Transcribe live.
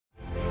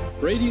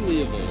Brady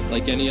Leavold,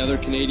 like any other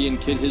Canadian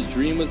kid, his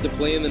dream was to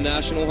play in the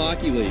National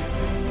Hockey League.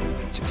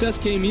 Success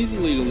came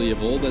easily to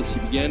Leavold as he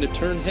began to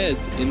turn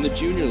heads in the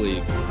junior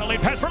leagues. A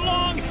late pass for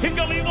Long. He's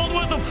got Leavold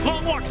with him.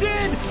 Long walks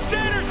in.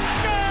 Sanders.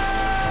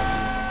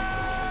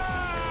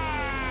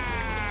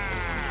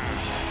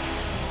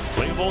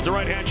 Leavold's a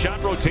right-hand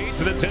shot, rotates,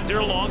 and then sends it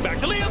along. Back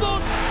to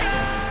Leavold.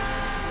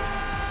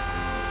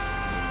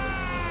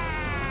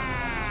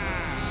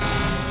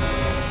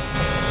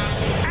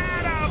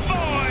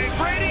 Attaboy,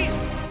 Brady.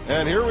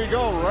 And here we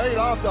go, right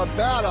off the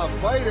bat, a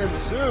fight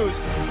ensues,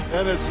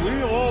 and it's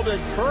Leavold and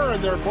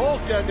Curran. They're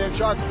both getting in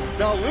shots.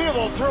 Now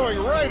Leavold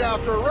throwing right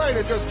after right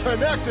and just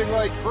connecting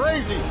like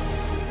crazy.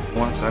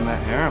 Once I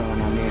met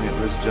heroin, I mean, it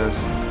was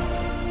just,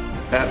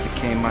 that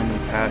became my new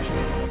passion.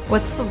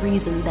 What's the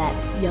reason that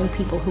young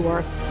people who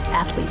are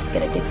athletes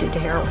get addicted to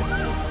heroin?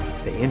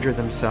 They injure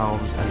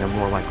themselves and they're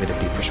more likely to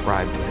be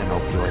prescribed an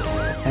opioid.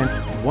 And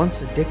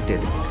once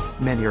addicted,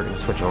 many are going to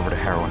switch over to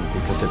heroin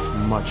because it's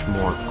much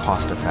more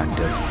cost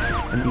effective.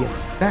 And the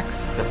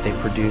effects that they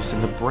produce in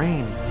the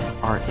brain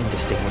are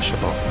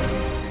indistinguishable.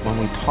 When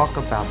we talk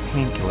about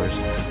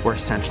painkillers, we're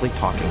essentially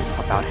talking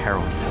about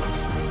heroin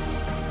pills.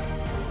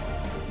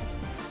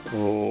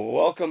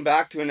 Welcome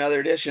back to another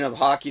edition of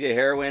Hockey to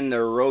Heroin,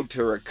 the road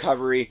to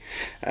recovery.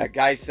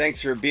 Guys,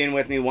 thanks for being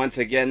with me once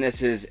again.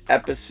 This is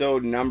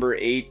episode number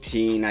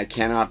 18. I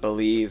cannot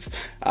believe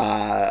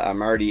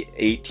I'm already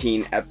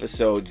 18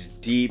 episodes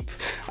deep.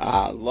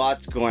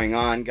 Lots going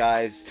on,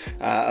 guys.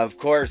 Of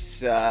course,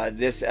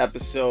 this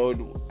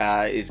episode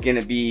is going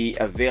to be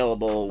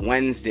available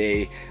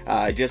Wednesday,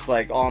 just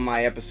like all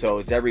my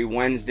episodes, every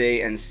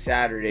Wednesday and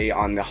Saturday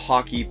on the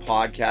Hockey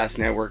Podcast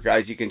Network.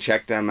 Guys, you can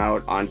check them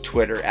out on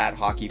Twitter at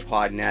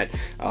HockeyPodNet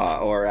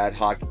or at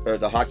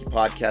the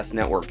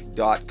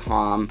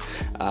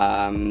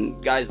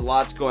HockeyPodcastNetwork.com. Guys,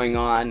 lots going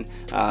on.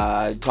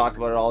 Talk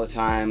about it all the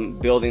time.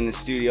 Building the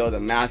studio,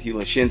 the Matthew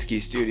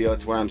Lashinsky studio.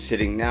 It's where I'm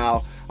sitting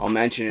now. I'll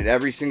mention it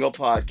every single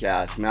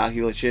podcast.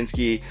 Matthew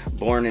Lashinsky,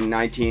 born in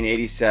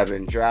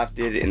 1987,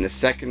 drafted in the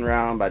second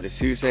round by the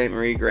Sault Ste.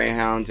 Marie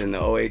Greyhounds in the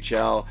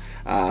OHL.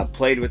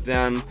 Played with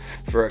them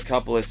for a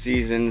couple of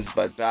seasons,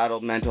 but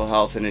battled mental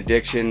health and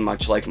addiction,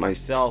 much like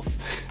myself.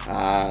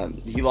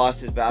 He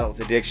lost his battle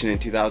with addiction in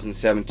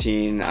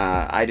 2017.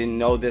 I didn't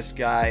know this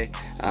guy,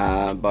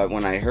 but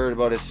when I heard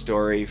about his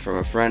story from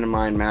a friend of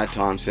mine, Matt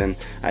Thompson,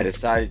 I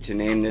decided to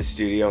name this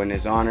studio in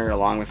his honor,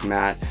 along with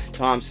Matt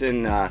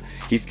Thompson.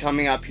 He's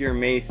coming up here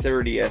May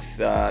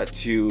 30th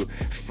to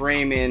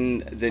frame in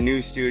the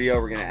new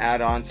studio. We're going to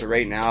add on, so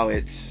right now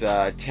it's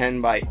 10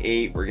 by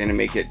 8. We're going to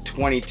make it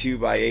 22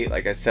 by 8,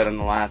 like I said on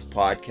the last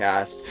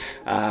podcast.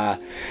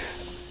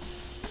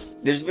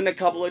 There's been a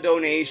couple of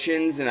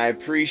donations, and I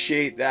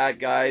appreciate that,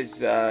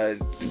 guys. A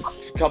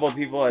couple of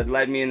people had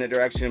led me in the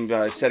direction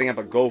of setting up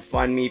a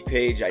GoFundMe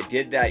page. I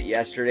did that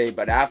yesterday,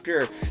 but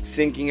after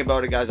thinking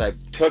about it, guys, I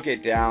took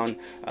it down.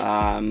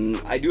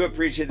 I do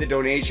appreciate the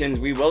donations.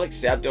 We will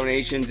accept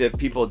donations if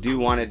people do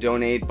want to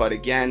donate, but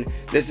again,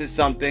 this is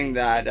something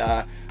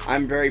that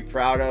I'm very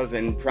proud of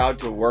and proud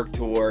to work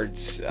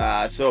towards.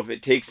 So if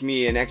it takes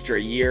me an extra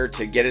year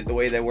to get it the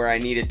way that where I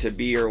need it to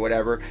be or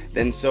whatever,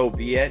 then so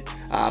be it.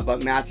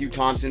 But Matthew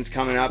Thompson's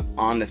coming up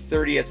on the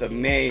 30th of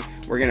May.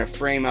 We're gonna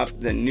frame up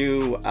the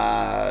new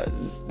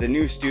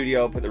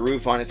studio, put the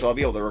roof on it, so I'll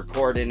be able to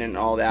record in and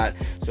all that.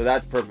 So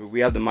that's perfect. We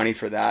have the money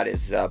for that.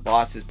 His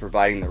boss is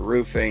providing the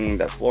roofing.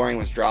 The flooring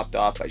was dropped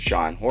off by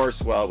Sean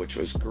Horswell, which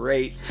was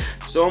great.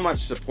 So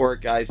much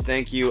support, guys.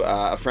 Thank you.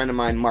 A friend of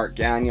mine, Mark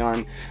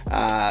Gagnon,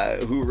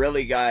 who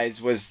really,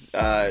 guys, was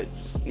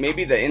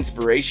maybe the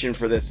inspiration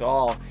for this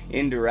all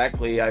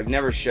indirectly. I've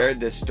never shared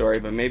this story,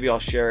 but maybe I'll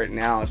share it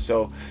now.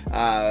 So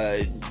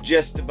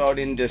just about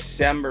in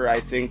December, I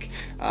think,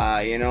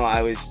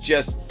 I was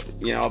just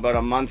about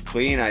a month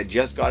clean. I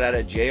just got out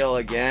of jail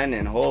again,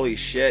 and holy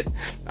shit,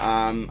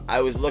 I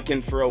was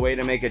looking for a way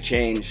to make a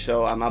change.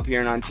 So I'm up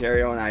here in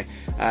Ontario, and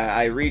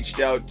I reached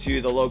out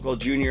to the local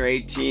junior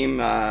A team.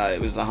 It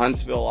was the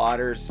Huntsville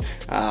Otters.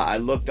 I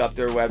looked up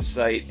their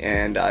website,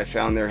 and I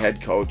found their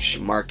head coach,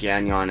 Mark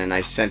Gagnon, and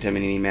I sent him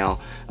an email.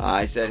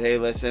 I said, hey,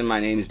 listen, my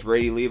name is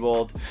Brady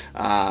Leavold.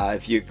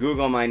 If you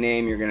Google my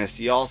name, you're going to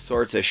see all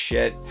sorts of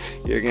shit.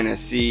 You're going to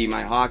see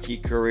my hockey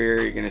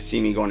career. You're going to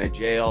see me going to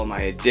jail,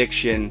 my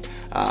addiction,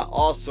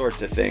 all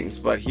sorts of things.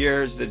 But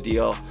here's the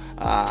deal.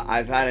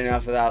 I've had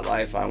enough of that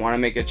life. I want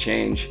to make a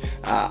change.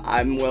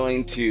 I'm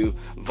willing to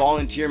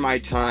volunteer my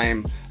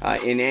time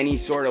in any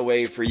sort of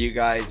way for you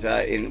guys,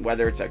 in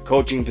whether it's a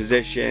coaching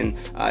position.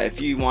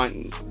 If you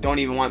don't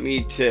even want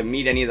me to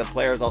meet any of the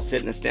players, I'll sit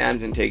in the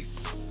stands and take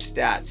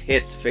stats,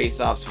 hits,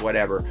 face-offs,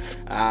 whatever.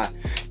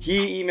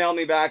 He emailed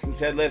me back and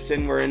said,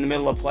 listen, we're in the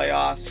middle of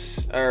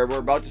playoffs, or we're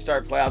about to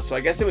start playoffs, so I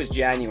guess it was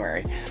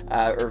January,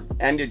 or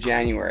end of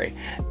January,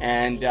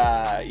 and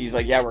he's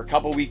like, yeah, we're a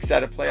couple weeks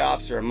out of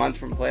playoffs, or a month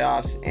from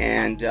playoffs,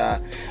 and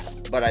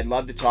but I'd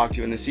love to talk to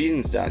you when the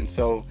season's done.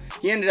 So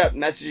he ended up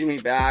messaging me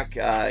back.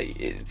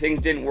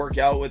 Things didn't work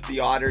out with the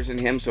Otters and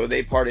him, so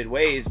they parted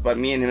ways, but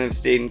me and him have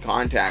stayed in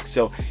contact.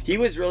 So he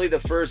was really the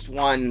first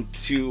one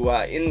to,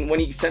 when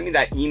he sent me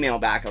that email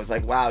back, I was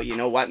like, wow, you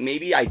know what,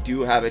 maybe I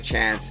do have a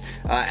chance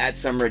at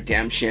some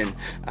redemption.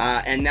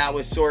 And that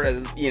was sort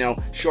of,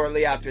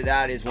 shortly after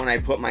that is when I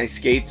put my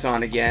skates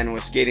on again,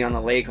 was skating on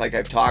the lake like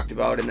I've talked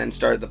about, and then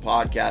started the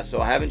podcast.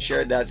 So I haven't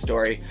shared that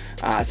story.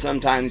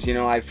 Sometimes,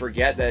 I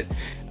forget that,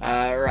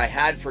 or I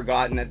had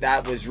forgotten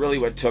that was really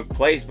what took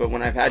place, but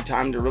when I've had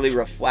time to really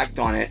reflect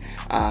on it,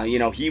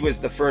 he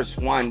was the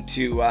first one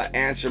to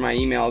answer my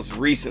emails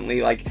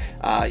recently, like,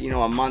 a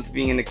month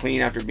being in the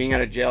clean after being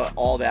out of jail,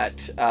 all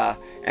that,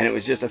 and it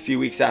was just a few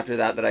weeks after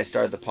that I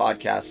started the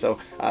podcast. So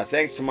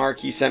thanks to Mark.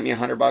 He sent me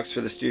 $100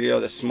 for the studio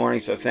this morning,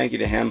 so thank you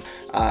to him.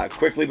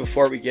 Quickly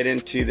before we get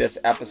into this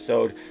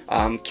episode,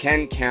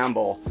 Ken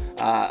Campbell,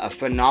 a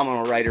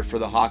phenomenal writer for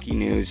the Hockey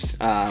News,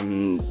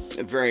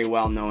 very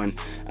well known.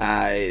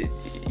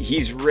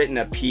 He's written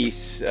a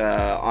piece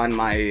on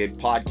my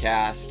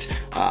podcast,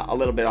 a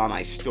little bit on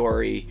my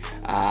story,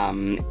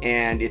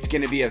 and it's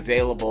going to be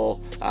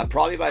available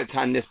probably by the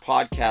time this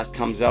podcast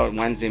comes out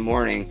Wednesday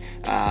morning.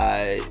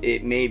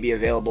 It may be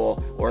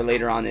available or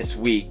later on this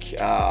week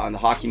on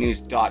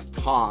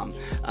thehockeynews.com.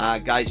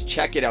 Guys,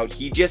 check it out.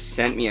 He just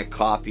sent me a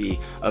copy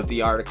of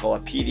the article, a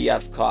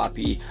PDF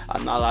copy.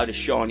 I'm not allowed to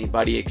show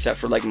anybody except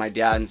for like my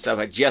dad and stuff.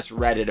 I just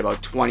read it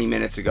about 20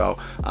 minutes ago.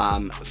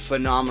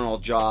 Phenomenal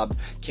job,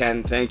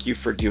 Ken. Thank you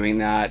for doing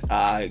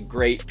that.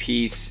 Great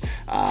piece.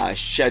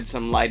 Shed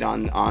some light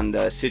on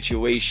the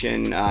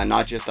situation,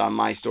 not just on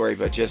my story,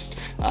 but just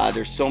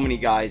there's so many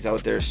guys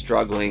out there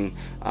struggling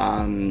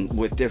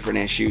with different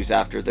issues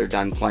after they're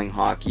done playing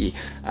hockey.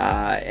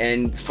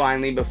 And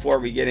finally, before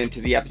we get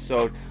into the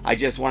episode, I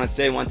just want to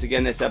say once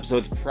again, this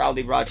episode is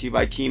proudly brought to you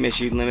by Team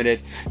Issued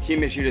Limited.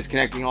 Team Issued is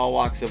connecting all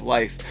walks of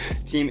life.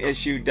 Team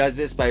Issued does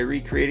this by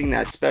recreating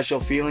that special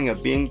feeling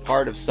of being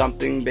part of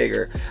something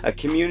bigger, a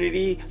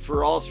community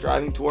for all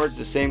striving towards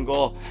the same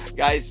goal.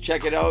 Guys,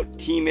 check it out,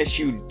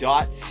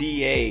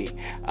 teamissued.ca.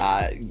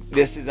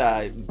 This is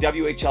a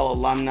WHL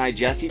alumni,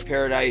 Jesse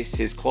Paradise,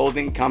 his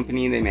clothing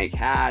company. They make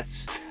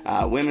hats,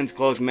 women's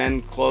clothes,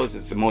 men's clothes.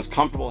 It's the most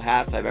comfortable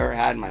hats I've ever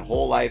had in my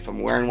whole life.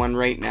 I'm wearing one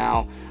right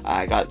now.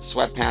 I got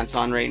sweatpants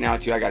on right now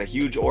too. I got a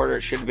huge order.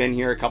 It should have been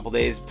here a couple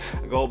days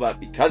ago, but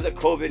because of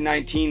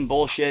COVID-19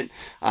 bullshit,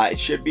 it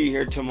should be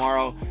here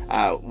tomorrow,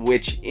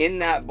 which in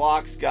that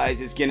box,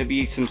 guys, is going to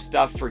be some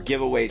stuff for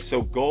giveaways.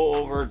 So go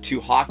over to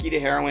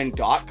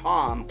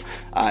hockeytoheroin.com,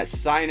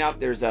 sign up.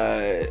 There's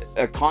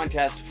a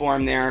contest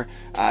form there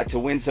to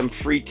win some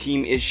free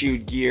Team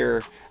Issued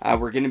gear.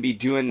 We're going to be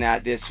doing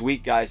that this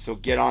week, guys, so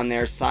get on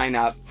there, sign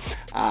up,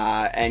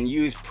 and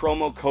use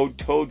promo code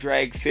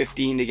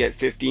TOEDRAG15 to get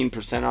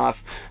 15%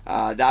 off.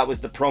 That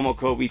was the promo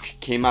code we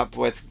came up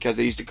with because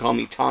they used to call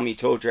me Tommy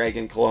Toedrag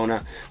in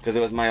Kelowna because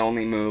it was my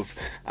only move.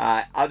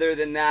 Other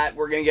than that,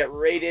 we're going to get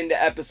right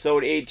into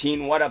episode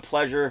 18. What a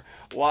pleasure.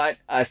 What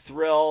a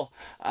thrill.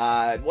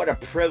 What a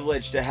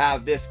privilege to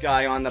have this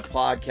guy on the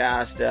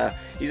podcast.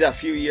 He's a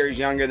few years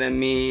younger than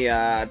me.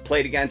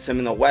 Played against him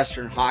in the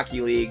Western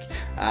Hockey League.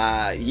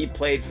 He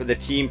played for the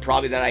team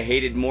probably that I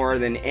hated more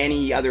than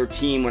any other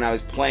team when I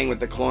was playing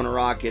with the Kelowna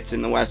Rockets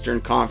in the Western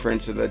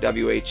Conference of the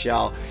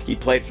WHL. He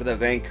played for the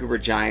Vancouver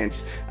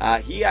Giants.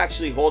 He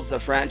actually holds the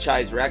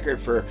franchise record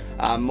for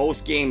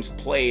most games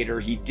played, or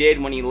he did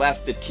when he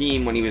left the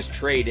team when he was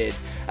traded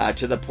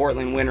to the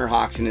Portland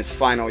Winterhawks in his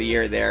final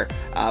year there.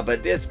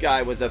 But this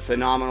guy was a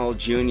phenomenal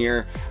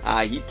junior.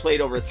 He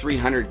played over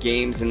 300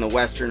 games in the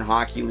Western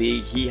Hockey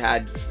League. He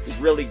had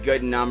really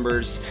good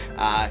numbers.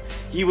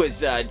 He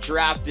was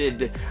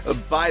drafted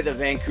by the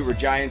Vancouver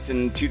Giants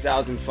in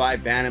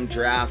 2005 Bantam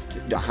draft,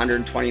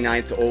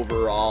 129th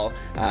overall.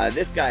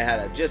 This guy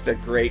had just a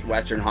great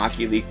Western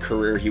Hockey League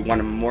career. He won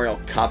a Memorial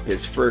Cup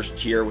his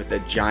first year with the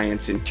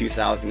Giants in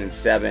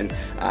 2007.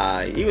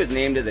 He was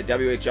named to the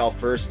WHL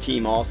First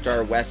Team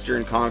All-Star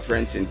Western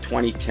Conference in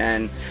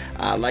 2010.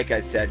 Like I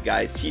said,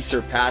 guys, he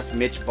surpassed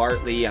Mitch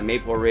Bartley, a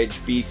Maple Ridge,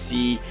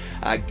 BC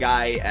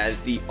guy,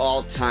 as the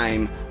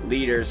all-time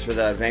leaders for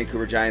the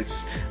Vancouver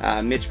Giants.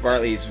 Mitch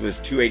Bartley's was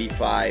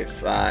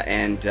 285,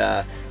 and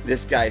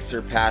this guy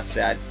surpassed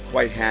that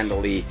quite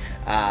handily.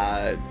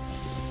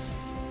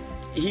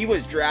 He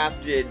was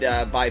drafted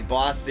by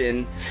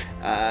Boston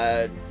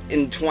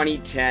in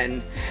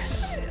 2010,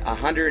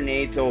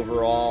 108th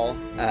overall.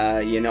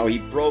 He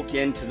broke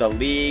into the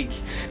league,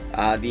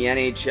 the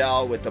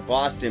NHL, with the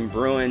Boston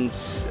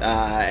Bruins,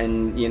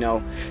 and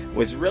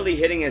was really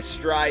hitting his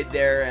stride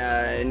there,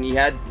 and he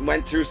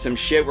went through some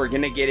shit. We're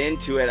gonna get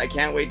into it. I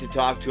can't wait to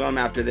talk to him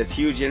after this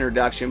huge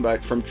introduction.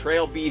 But from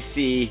Trail,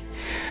 BC,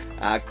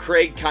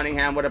 Craig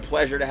Cunningham, what a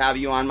pleasure to have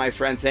you on, my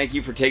friend. Thank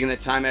you for taking the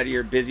time out of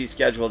your busy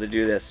schedule to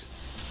do this.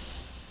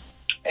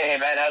 Hey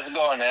man, how's it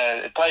going?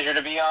 A pleasure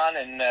to be on,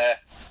 and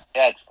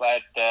it's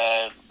glad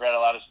read a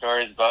lot of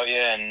stories about you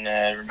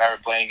and remember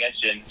playing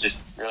against you, and just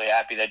really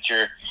happy that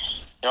you're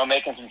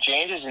making some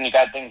changes and you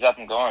got things up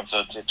and going,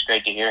 so it's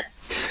great to hear.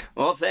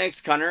 Well,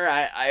 thanks, Connor.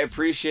 I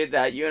appreciate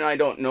that. You and I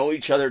don't know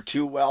each other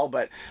too well,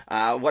 but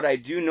what I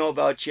do know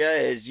about you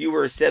is you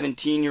were a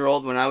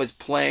 17-year-old when I was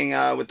playing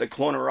with the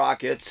Kelowna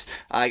Rockets.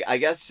 I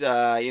guess,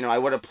 I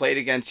would have played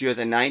against you as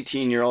a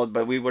 19-year-old,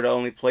 but we would have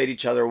only played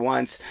each other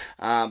once.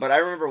 But I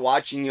remember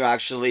watching you,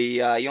 actually.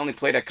 You only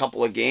played a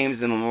couple of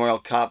games in the Memorial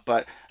Cup,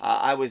 but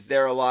I was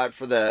there a lot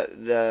for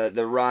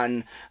the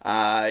run.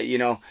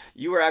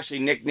 You were actually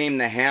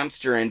nicknamed the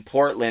Hamster in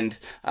Portland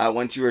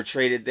once you were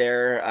traded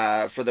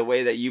there for the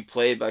way that you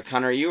played. But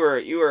Connor, you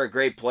were a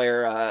great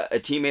player. A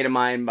teammate of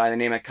mine by the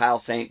name of Kyle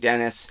St.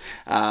 Dennis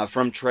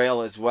from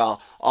Trail as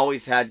well.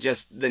 Always had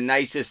just the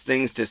nicest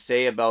things to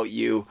say about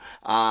you.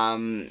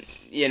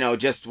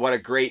 Just what a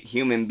great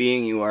human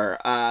being you are.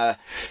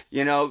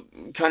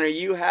 Connor,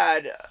 you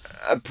had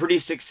a pretty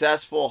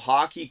successful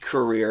hockey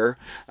career.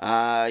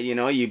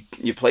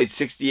 You played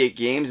 68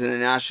 games in the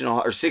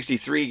national, or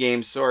 63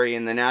 games,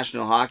 in the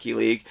National Hockey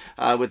League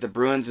with the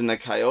Bruins and the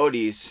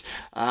Coyotes.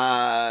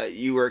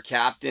 You were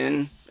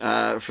captain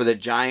for the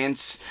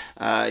Giants.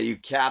 You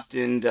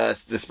captained the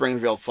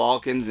Springfield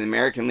Falcons in the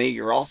American League.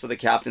 You were also the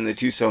captain of the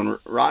Tucson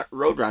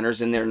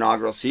Roadrunners in their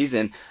inaugural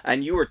season,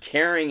 and you were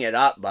tearing it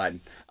up, bud.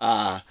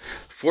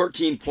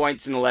 14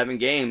 points in 11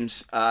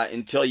 games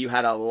until you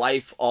had a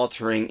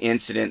life-altering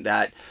incident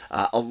that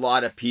a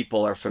lot of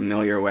people are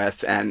familiar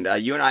with. And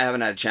you and I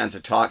haven't had a chance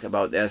to talk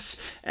about this.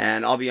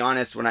 And I'll be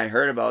honest, when I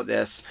heard about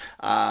this,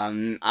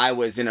 I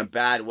was in a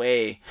bad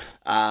way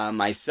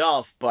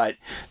myself. But,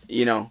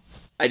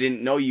 I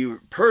didn't know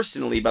you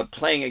personally, but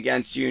playing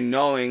against you,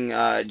 knowing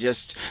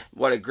just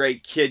what a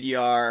great kid you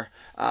are,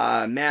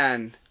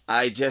 man,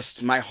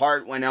 my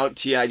heart went out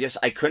to you.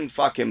 I couldn't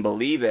fucking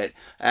believe it.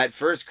 At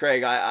first,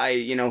 Craig,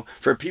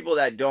 for people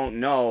that don't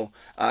know,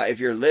 if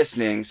you're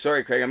listening,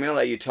 sorry, Craig, I'm going to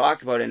let you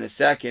talk about it in a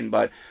second,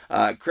 but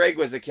Craig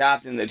was the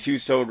captain of the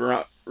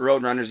Tucson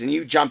Roadrunners, and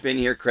you jump in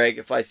here, Craig,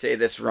 if I say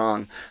this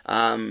wrong.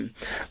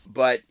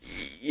 But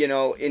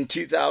in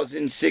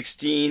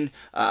 2016,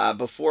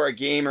 before a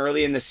game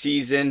early in the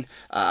season,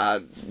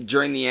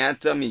 during the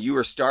anthem, you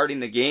were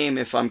starting the game.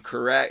 If I'm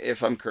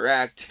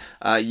correct,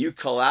 you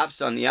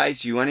collapsed on the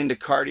ice. You went into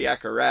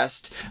cardiac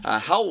arrest.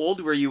 How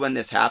old were you when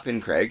this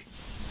happened, Craig?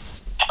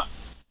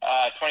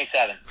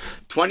 27.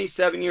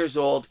 27 years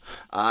old,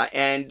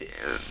 and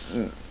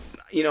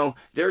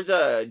there's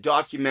a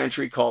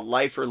documentary called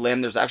Life or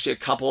Limb. There's actually a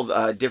couple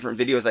of different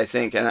videos, I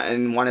think,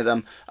 and one of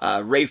them,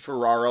 Ray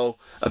Ferraro,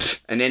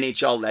 an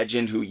NHL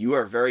legend who you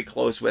are very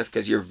close with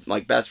because you're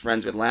like best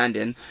friends with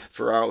Landon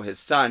Ferraro, his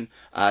son,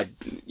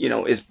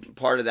 is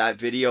part of that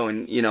video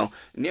and,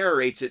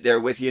 narrates it there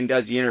with you and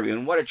does the interview.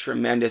 And what a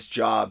tremendous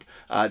job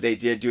they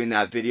did doing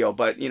that video.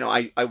 But,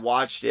 I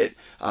watched it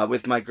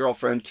with my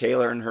girlfriend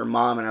Taylor and her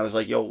mom, and I was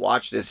like, yo,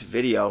 watch this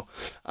video.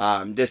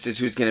 This is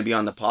who's going to be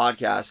on the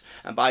podcast.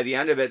 And by the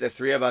end of it, the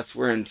three of us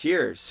were in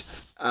tears.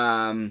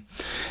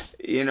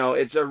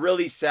 It's a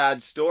really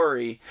sad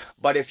story,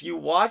 but if you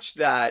watch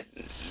that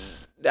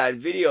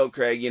video,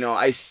 Craig,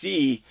 I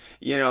see,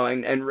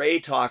 and Ray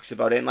talks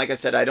about it, and like I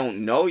said, I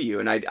don't know you,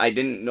 and I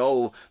didn't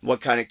know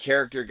what kind of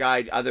character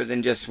guy other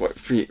than just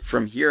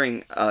from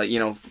hearing,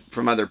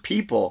 from other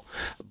people,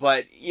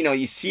 but,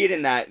 you see it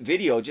in that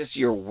video, just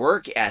your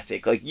work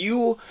ethic, like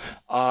you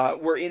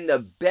were in the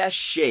best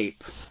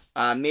shape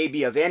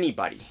maybe of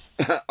anybody,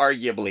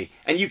 arguably.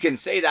 And you can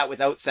say that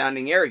without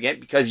sounding arrogant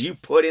because you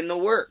put in the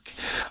work.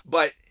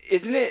 But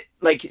isn't it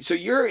so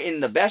you're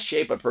in the best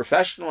shape, a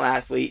professional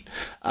athlete,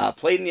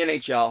 played in the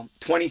NHL,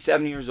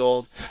 27 years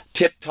old,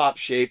 tip-top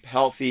shape,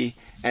 healthy,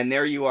 and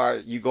there you are,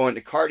 you go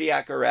into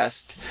cardiac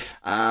arrest.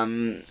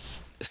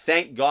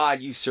 Thank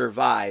God you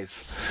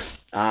survive.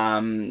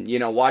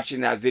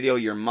 Watching that video,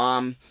 your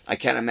mom, I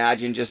can't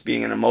imagine just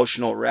being an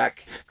emotional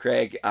wreck,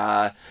 Craig.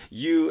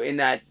 You in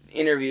that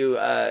interview,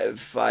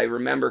 if I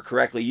remember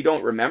correctly, you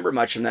don't remember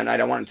much from that night.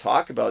 I want to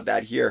talk about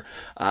that here.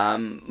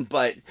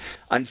 But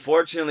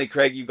unfortunately,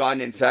 Craig, you got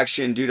an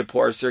infection due to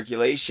poor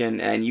circulation,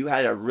 and you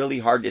had a really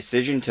hard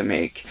decision to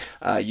make.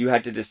 You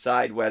had to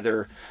decide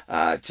whether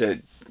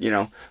to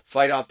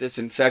fight off this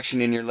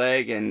infection in your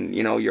leg, and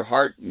your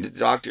heart, the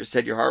doctor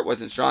said your heart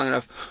wasn't strong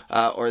enough,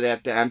 or they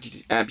have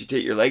to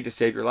amputate your leg to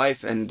save your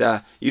life, and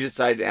you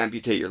decided to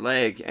amputate your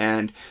leg.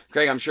 And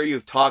Craig, I'm sure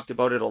you've talked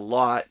about it a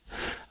lot.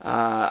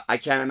 I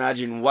can't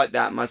imagine what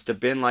that must have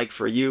been like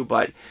for you,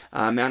 but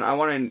man, I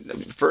want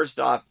to first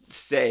off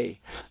say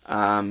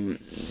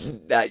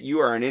that you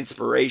are an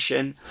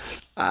inspiration,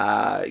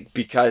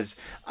 because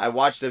I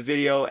watched the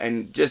video,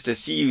 and just to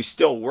see you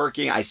still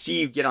working, I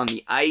see you get on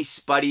the ice,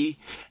 buddy,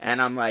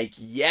 and I'm like,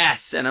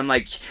 yes, and I'm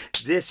like,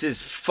 this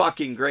is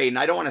fucking great. And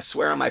I don't want to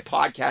swear on my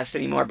podcast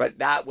anymore, but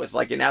that was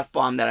like an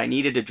F-bomb that I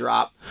needed to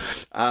drop,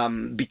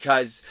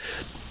 because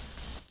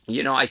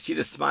I see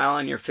the smile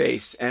on your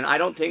face, and I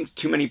don't think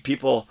too many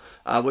people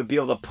would be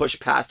able to push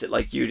past it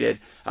like you did.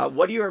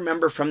 What do you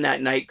remember from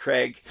that night,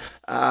 Craig?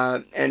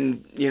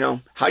 And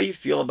how do you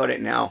feel about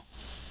it now?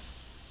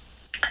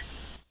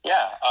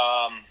 Yeah,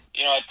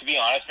 to be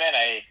honest, man,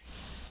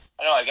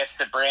 I don't know, I guess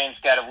the brain's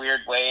got a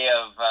weird way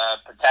of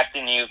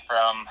protecting you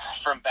from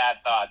bad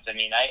thoughts. I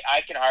mean,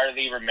 I can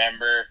hardly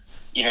remember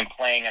even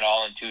playing at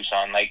all in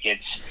Tucson. Like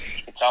it's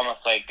almost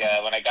like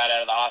when I got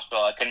out of the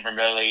hospital, I couldn't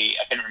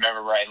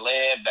remember where I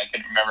lived. I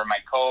couldn't remember my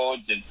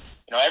codes, and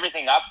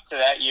everything up to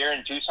that year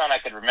in Tucson I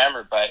could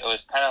remember, but it was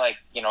kind of like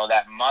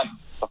that month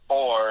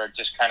before it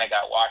just kind of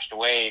got washed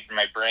away from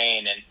my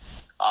brain.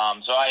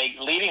 And so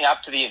leading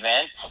up to the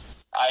event,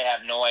 I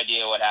have no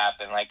idea what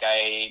happened. Like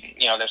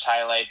there's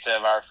highlights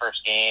of our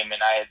first game,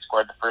 and I had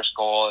scored the first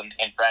goal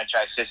in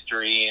franchise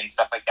history and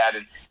stuff like that.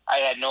 And I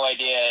had no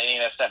idea any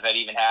of that stuff had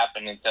even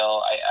happened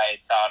until I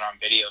saw it on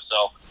video.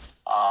 So,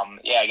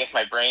 I guess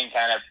my brain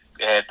kind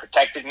of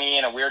protected me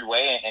in a weird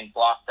way and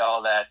blocked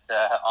all that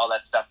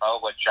stuff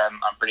out, which I'm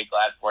pretty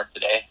glad for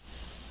today.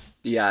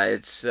 Yeah,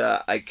 it's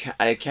I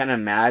can't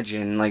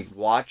imagine like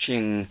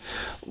watching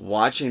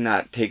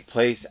that take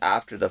place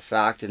after the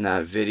fact in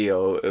that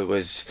video. It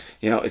was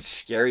it's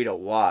scary to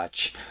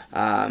watch.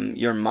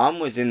 Your mom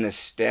was in the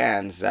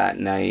stands that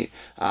night.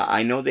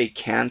 I know they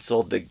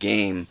canceled the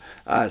game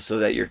so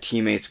that your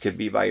teammates could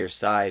be by your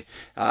side.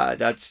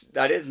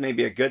 That is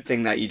maybe a good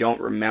thing that you don't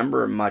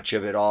remember much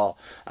of it all.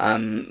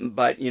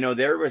 But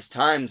there was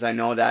times I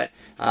know that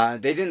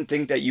they didn't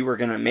think that you were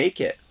gonna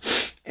make it,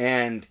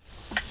 and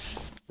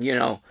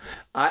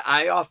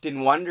I often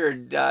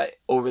wondered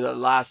over the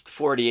last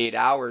 48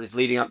 hours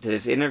leading up to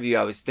this interview,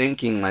 I was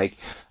thinking, like,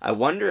 I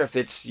wonder if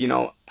it's,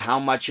 how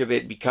much of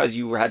it, because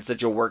you had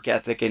such a work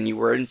ethic and you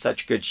were in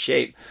such good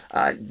shape,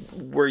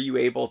 were you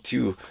able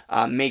to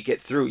make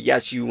it through?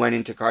 Yes, you went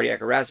into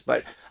cardiac arrest,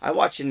 but I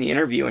watched in the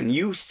interview and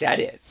you said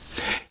it.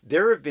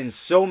 There have been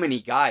so many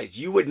guys,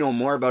 you would know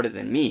more about it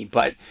than me,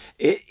 but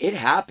it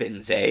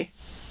happens, eh?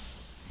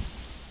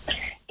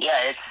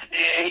 Yeah,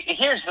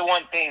 here's the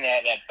one thing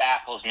that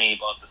baffles me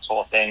about this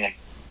whole thing, and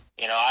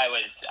I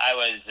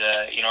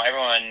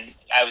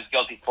was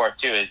guilty for it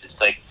too. Is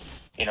it's like,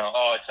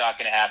 oh, it's not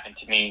going to happen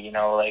to me.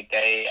 Like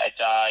I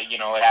saw,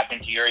 it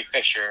happened to Yuri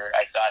Fisher.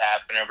 I saw it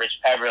happen to Rich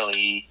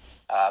Peverly,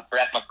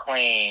 Brett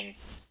McLean,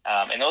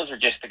 and those were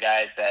just the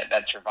guys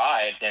that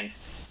survived. And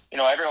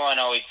everyone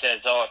always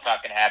says, oh, it's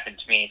not going to happen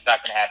to me. It's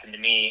not going to happen to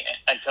me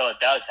until it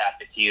does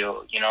happen to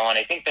you. And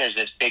I think there's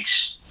this big,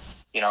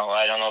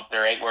 I don't know if the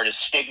right word is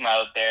stigma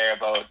out there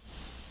about,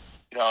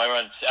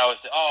 everyone's always,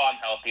 oh, I'm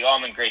healthy, oh,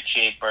 I'm in great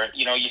shape, or,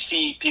 you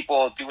see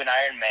people doing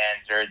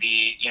Ironmans or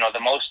the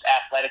most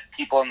athletic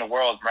people in the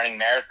world running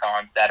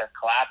marathons that are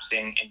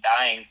collapsing and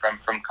dying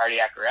from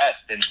cardiac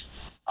arrest. And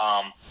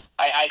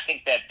I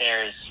think that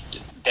there's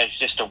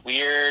just a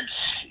weird,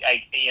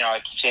 I keep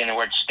saying the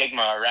word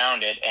stigma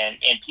around it, and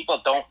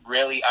people don't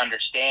really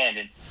understand.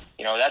 And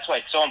that's why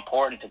it's so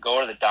important to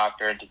go to the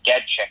doctor and to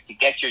get checked, to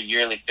get your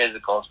yearly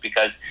physicals,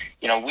 because,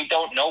 we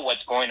don't know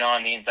what's going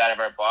on the inside of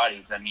our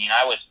bodies. I mean,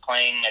 I was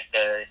playing at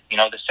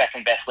the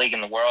second best league in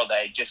the world.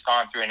 I had just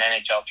gone through an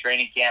NHL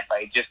training camp.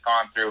 I had just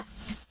gone through,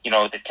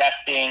 the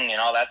testing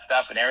and all that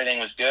stuff, and everything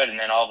was good. And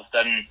then all of a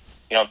sudden,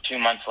 2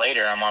 months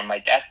later, I'm on my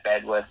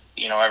deathbed with,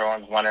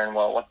 everyone's wondering,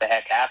 well, what the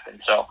heck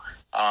happened? So,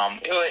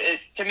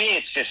 to me,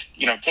 it's just,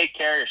 take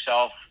care of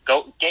yourself.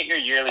 Go get your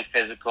yearly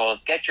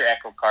physicals, get your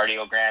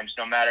echocardiograms,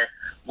 no matter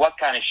what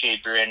kind of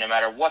shape you're in, no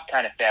matter what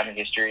kind of family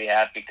history you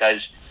have,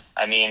 because,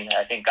 I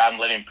think I'm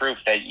living proof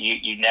that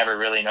you never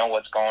really know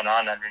what's going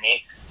on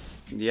underneath.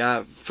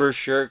 Yeah, for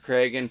sure,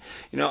 Craig. And,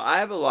 I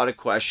have a lot of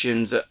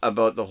questions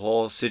about the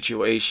whole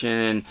situation.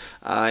 And,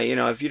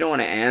 if you don't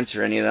want to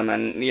answer any of them,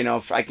 and,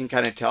 if I can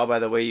kind of tell by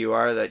the way you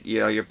are that,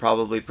 you're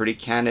probably pretty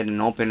candid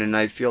and open. And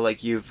I feel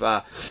like you've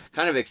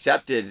kind of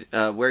accepted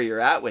where you're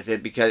at with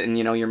it, because, and,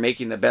 you're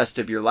making the best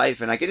of your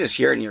life. And I can just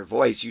hear it in your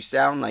voice. You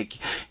sound like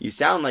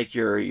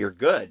you're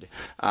good.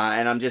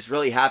 And I'm just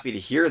really happy to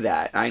hear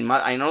that. I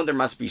know there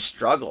must be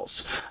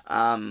struggles.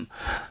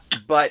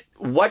 But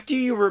what do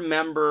you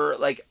remember,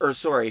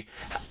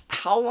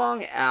 how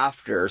long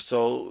after,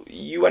 so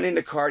you went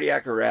into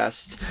cardiac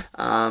arrest,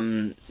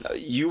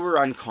 you were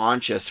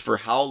unconscious for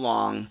how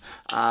long,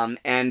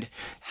 and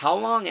how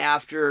long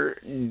after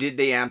did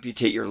they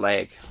amputate your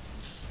leg?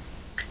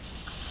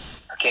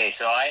 Okay,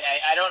 so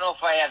I don't know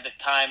if I have the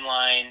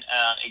timeline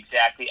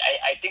exactly.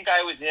 I think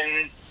I was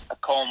in a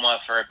coma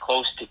for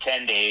close to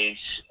 10 days,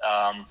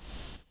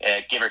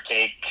 give or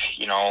take,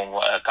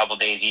 a couple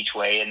days each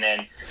way, and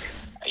then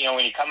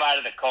when you come out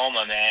of the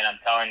coma, man, I'm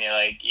telling you,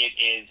 it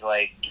is,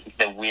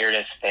 the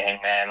weirdest thing,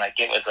 man.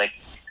 It was,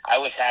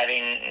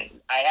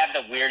 I have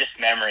the weirdest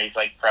memories,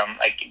 from,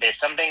 there's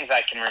some things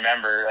I can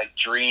remember,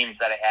 dreams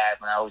that I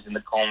had when I was in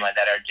the coma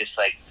that are just,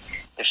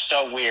 they're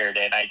so weird,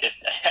 and I just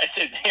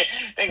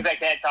things I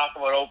can't talk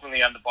about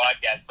openly on the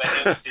podcast, but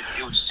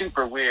it was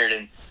super weird.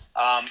 And,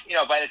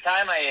 by the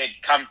time I had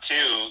come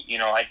to,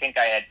 I think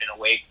I had been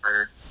awake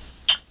for,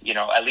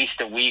 at least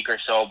a week or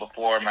so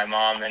before my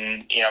mom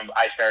and,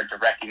 I started to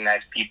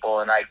recognize people,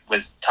 and I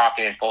was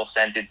talking in full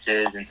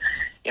sentences. And,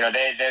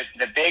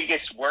 the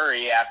biggest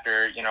worry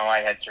after,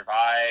 I had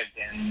survived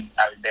and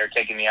they were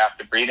taking me off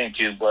the breathing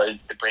tube was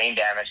the brain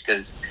damage,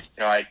 because,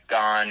 I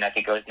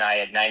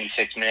had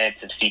 96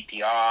 minutes of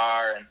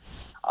CPR, and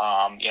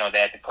They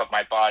had to put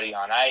my body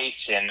on ice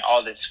and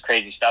all this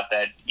crazy stuff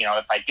that,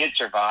 if I did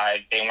survive,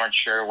 they weren't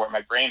sure what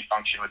my brain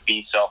function would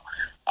be. So,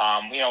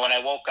 when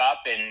I woke up,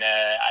 and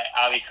I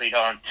obviously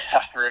don't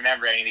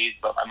remember any of these,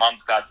 but my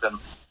mom's got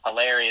some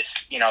hilarious,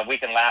 we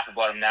can laugh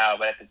about them now,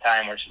 but at the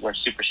time were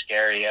super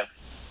scary of,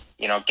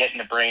 getting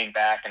the brain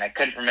back, and I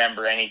couldn't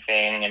remember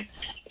anything, and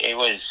it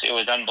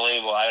was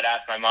unbelievable. I would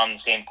ask my mom the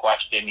same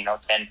question,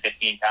 10,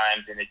 15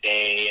 times in a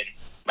day, and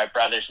my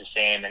brother's the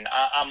same, and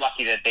I'm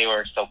lucky that they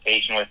were so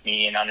patient with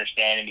me and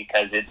understanding,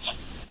 because it's,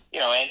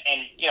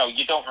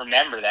 you don't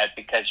remember that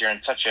because you're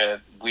in such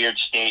a weird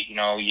state.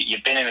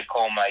 You've been in a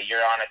coma, you're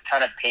on a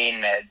ton of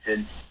pain meds,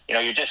 and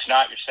you're just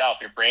not yourself.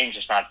 Your brain's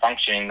just not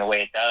functioning the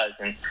way it does.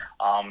 And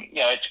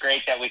it's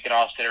great that we can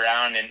all sit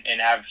around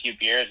and have a few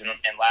beers and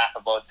laugh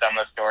about some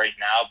of the stories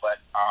now. But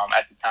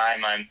at the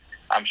time,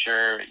 I'm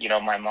sure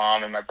my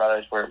mom and my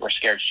brothers were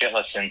scared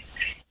shitless. And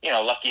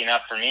lucky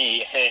enough for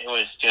me, it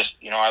was just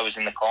I was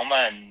in the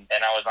coma, and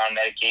then I was on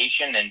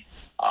medication, and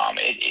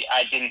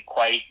I didn't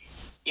quite.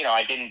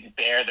 I didn't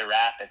bear the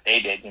wrath that they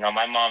did.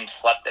 My mom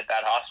slept at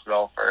that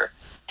hospital for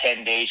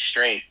 10 days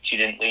straight. She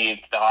didn't leave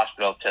the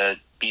hospital to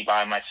be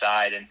by my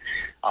side. And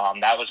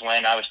that was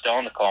when I was still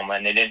in the coma,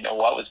 and they didn't know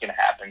what was going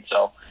to happen.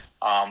 So,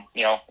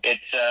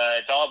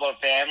 it's all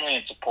about family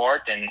and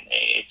support. And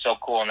it's so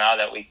cool now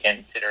that we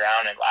can sit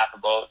around and laugh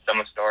about some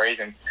of the stories.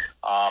 And,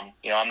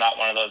 I'm not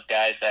one of those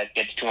guys that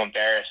gets too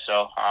embarrassed.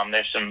 So,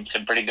 there's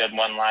some pretty good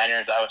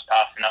one-liners I was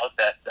tossing out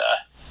that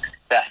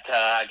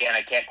again,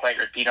 I can't quite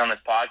repeat on this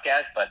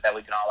podcast, but that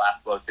we can all laugh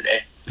about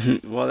today.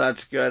 Well,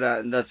 that's good.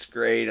 That's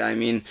great. I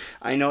mean,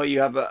 I know you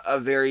have a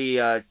very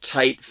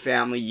tight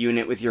family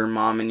unit with your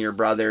mom and your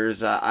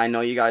brothers. I know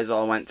you guys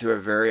all went through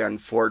a very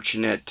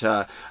unfortunate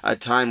a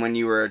time when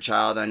you were a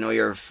child. I know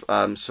you're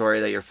sorry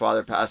that your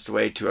father passed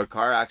away to a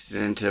car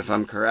accident, if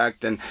I'm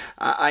correct. And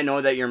I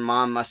know that your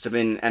mom must have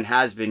been and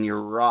has been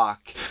your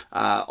rock.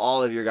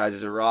 All of your guys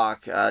is a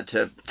rock.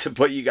 To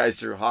put you guys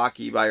through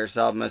hockey by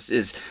yourself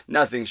is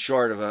nothing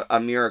short of a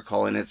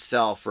miracle in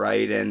itself,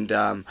 right? And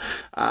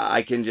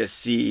I can just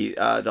see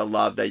the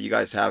love that you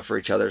guys have for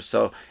each other.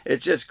 So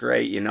it's just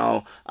great,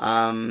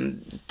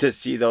 to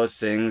see those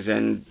things.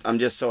 And I'm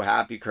just so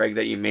happy, Craig,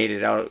 that you made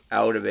it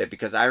out of it,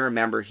 because I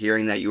remember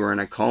hearing that you were in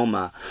a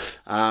coma.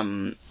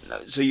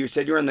 So you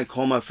said you were in the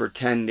coma for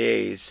 10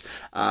 days.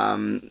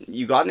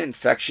 You got an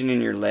infection in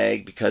your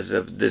leg because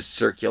of this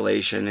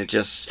circulation. It's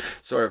just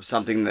sort of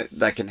something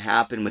that can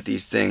happen with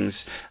these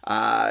things.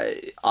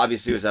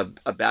 Obviously, it was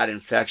a bad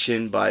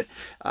infection, but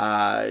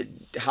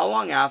how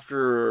long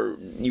after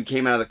you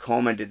came out of the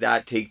coma did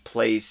that take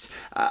place?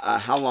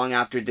 How long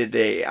after did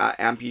they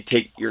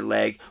amputate your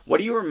leg? What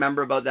do you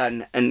remember about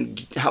that,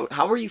 and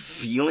how were you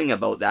feeling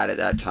about that at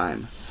that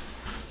time?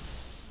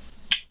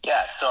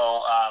 Yeah,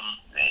 so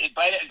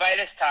by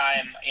this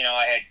time,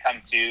 I had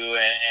come to,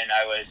 and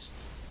I was,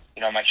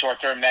 my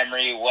short-term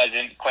memory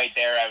wasn't quite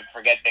there. I would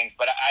forget things,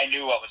 but I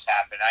knew what was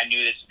happening. I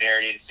knew the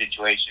severity of the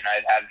situation.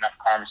 I had enough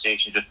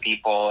conversations with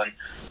people, and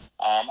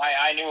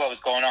I knew what was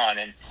going on.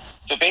 And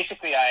so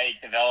basically, I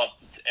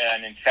developed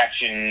an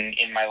infection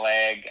in my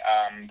leg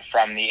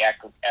from the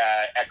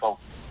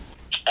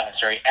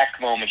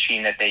ECMO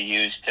machine that they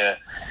use to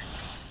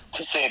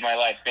save my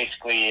life.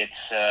 Basically,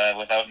 it's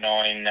without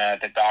knowing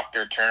the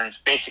doctor terms.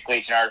 Basically,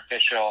 it's an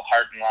artificial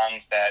heart and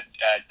lungs that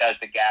does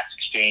the gas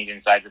exchange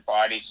inside your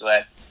body, so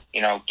that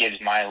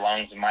gives my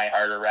lungs and my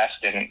heart a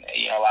rest, and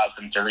allows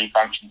them to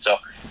refunction. So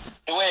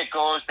the way it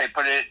goes, they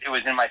put it. It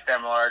was in my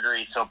femoral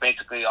artery, so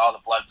basically all the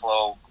blood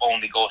flow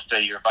only goes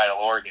to your vital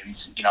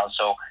organs.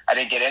 So I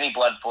didn't get any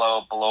blood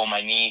flow below my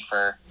knee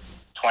for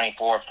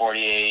 24,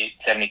 48,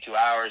 72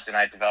 hours, and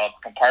I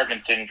developed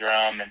compartment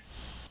syndrome. And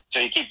so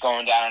you keep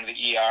going down to the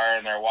ER,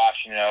 and they're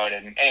washing it out.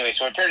 And anyway,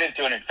 so it turned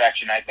into an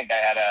infection. I think I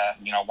had a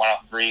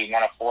 103,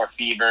 104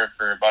 fever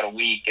for about a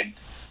week. And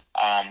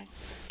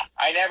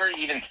I never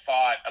even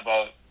thought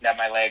about that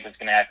my leg was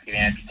going to have to get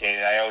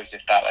amputated. I always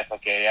just thought, like,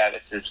 okay, yeah,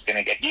 this is going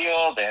to get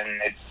healed,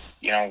 and it's,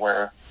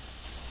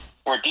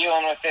 we're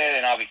dealing with it,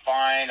 and I'll be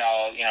fine.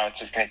 It's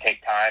just going to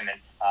take time.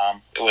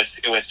 And it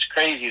was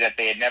crazy that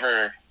they had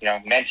never,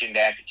 mentioned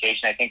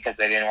amputation, I think because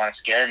they didn't want to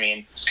scare me.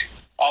 And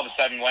all of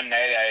a sudden, one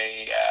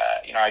night,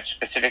 I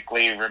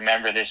specifically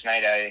remember this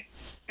night,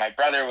 my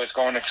brother was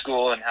going to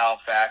school in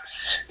Halifax,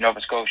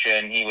 Nova Scotia,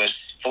 and he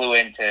flew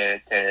in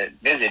to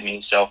visit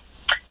me. So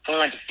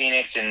flew into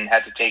Phoenix and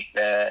had to take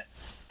the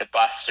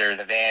bus or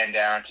the van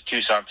down to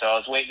Tucson. So I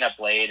was waiting up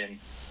late, and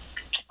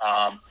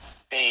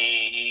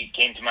they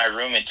came to my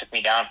room and took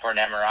me down for an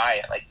MRI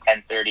at like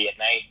 10:30 at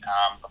night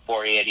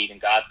before he had even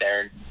got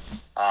there.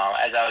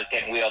 As I was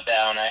getting wheeled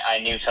down, I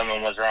knew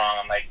something was wrong.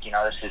 I'm like,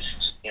 this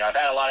is, I've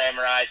had a lot of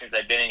MRIs since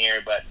I've been in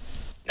here, but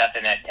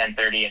nothing at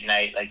 10:30 at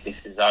night. Like, this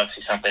is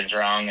obviously something's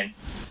wrong. And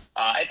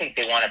I think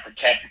they want to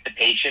protect the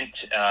patient.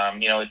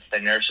 It's the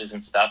nurses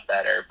and stuff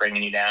that are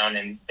bringing you down,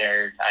 and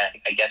they're,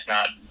 I guess,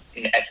 not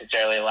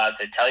necessarily allowed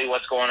to tell you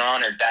what's going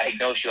on or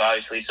diagnose you,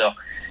 obviously. So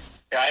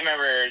I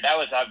remember that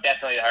was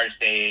definitely the hardest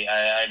day.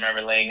 I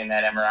remember laying in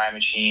that MRI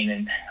machine,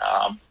 and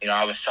I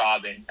was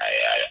sobbing.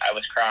 I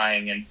was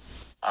crying, and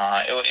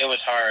it was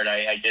hard.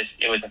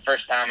 It was the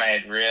first time I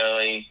had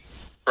really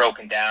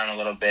broken down a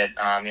little bit.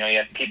 You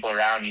have people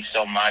around you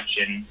so much,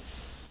 and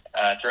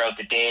throughout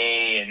the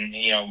day, and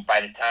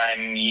by the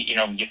time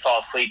you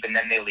fall asleep, and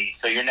then they leave,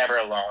 so you're never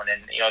alone.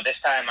 And this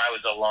time I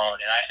was alone,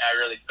 and I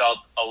really felt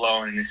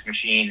alone in this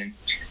machine. And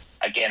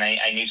again,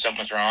 I knew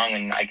something was wrong,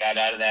 and I got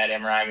out of that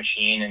MRI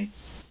machine, and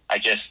I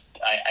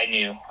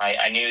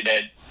knew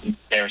that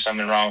there was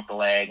something wrong with the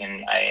leg,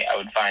 and I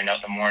would find out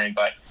in the morning.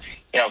 But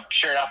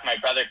sure enough, my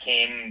brother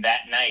came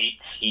that night.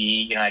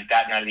 He I'd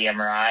gotten out of the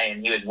MRI,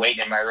 and he was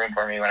waiting in my room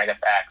for me when I got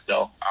back.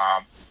 So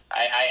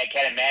I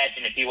can't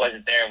imagine if he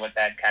wasn't there what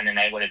that kind of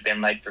night would have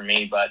been like for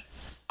me. But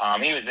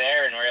he was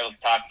there, and we were able to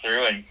talk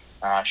through. And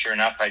sure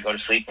enough, I go to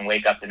sleep and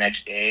wake up the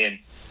next day, and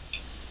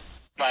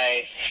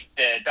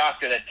the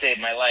doctor that saved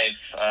my life,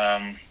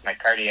 my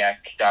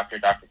cardiac doctor,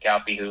 Dr.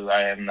 Calpe, who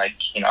I am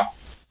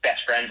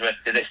best friends with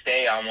to this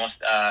day almost,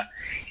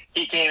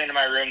 he came into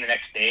my room the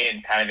next day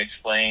and kind of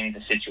explained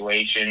the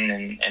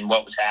situation and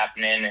what was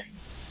happening.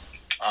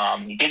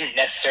 And he didn't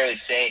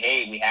necessarily say,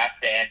 hey, we have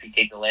to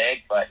amputate the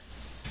leg, but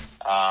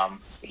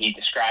he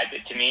described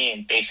it to me,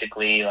 and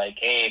basically like,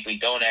 hey, if we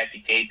don't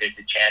amputate, there's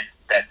a chance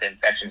that the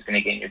infection is going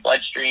to get in your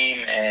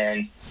bloodstream,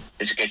 and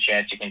there's a good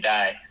chance you can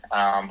die.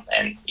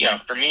 And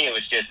for me, it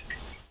was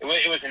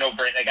a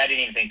no-brainer. Like, I didn't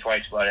even think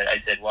twice about it.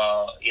 I said,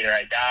 well, either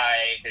I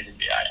die,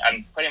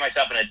 I'm putting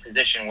myself in a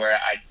position where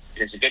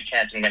there's a good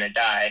chance I'm going to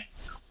die,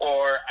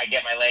 or I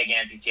get my leg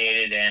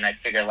amputated and I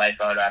figure life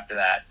out after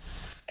that.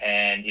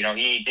 And,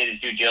 he did his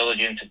due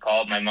diligence and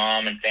called my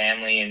mom and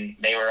family, and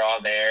they were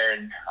all there.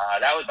 And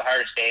that was the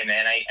hardest day,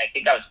 man. I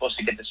think I was supposed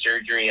to get the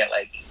surgery at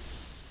like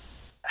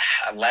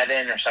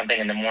 11 or something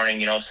in the morning,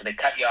 so they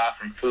cut you off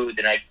from food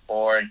the night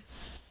before, and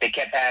they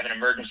kept having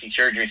emergency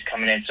surgeries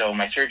coming in, so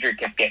my surgery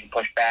kept getting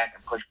pushed back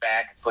and pushed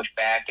back and pushed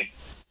back. And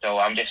so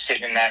I'm just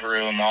sitting in that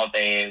room all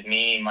day with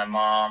me, my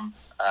mom,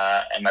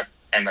 and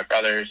my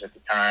brothers at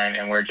the time,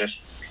 and we're just,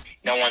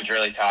 no one's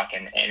really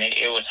talking. And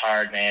it was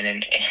hard, man.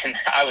 And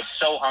I was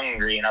so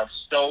hungry, and I was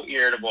so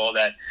irritable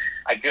that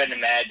I couldn't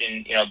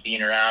imagine,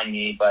 being around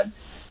me. But,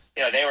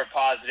 they were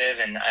positive,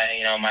 and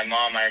my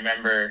mom, I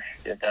remember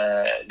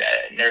the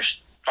nurse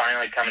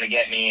finally coming to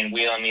get me and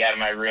wheeling me out of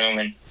my room,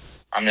 and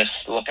I'm just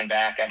looking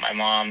back at my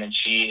mom, and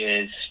she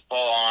is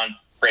full on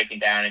breaking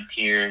down in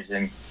tears.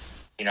 And,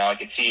 I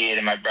could see it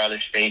in my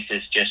brother's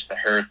faces, just the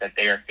hurt that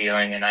they are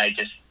feeling. And I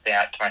just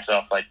thought to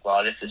myself, like,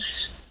 well, this is,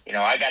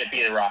 I got to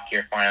be the rock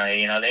here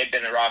finally. They've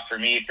been the rock for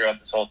me throughout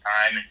this whole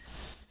time.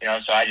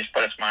 And, so I just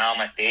put a smile on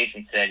my face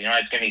and said,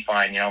 it's going to be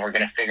fine. We're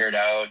going to figure it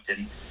out,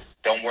 and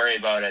don't worry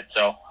about it.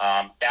 So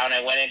down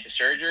I went into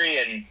surgery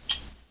and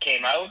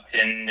came out,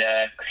 and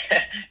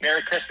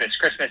Merry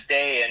Christmas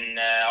Day, and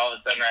all of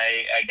a sudden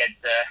I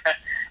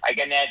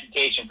get an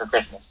amputation for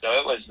Christmas. So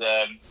it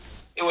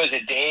was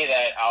a day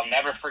that I'll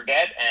never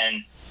forget,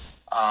 and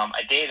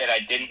a day that I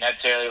didn't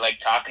necessarily like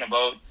talking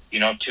about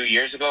 2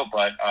 years ago,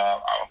 but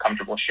I'm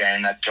comfortable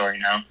sharing that story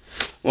now.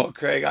 Well,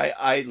 Craig,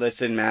 I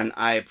listen, man.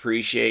 I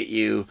appreciate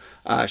you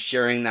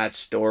sharing that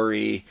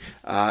story.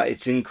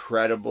 It's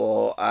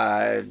incredible,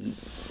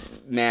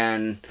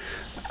 man.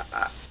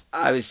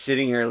 I was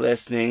sitting here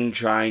listening,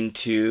 trying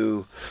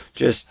to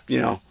just,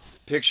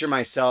 picture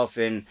myself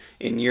in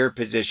your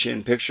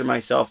position, picture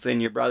myself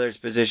in your brother's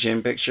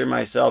position, picture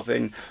myself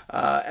in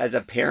as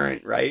a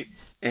parent, right?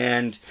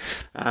 And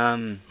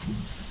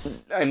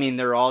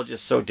they're all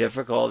just so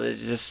difficult.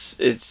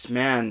 It's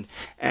man.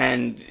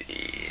 And,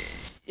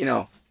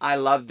 I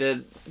love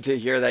to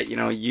hear that,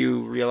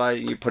 you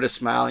realize, you put a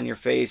smile on your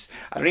face.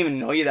 I don't even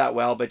know you that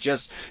well, but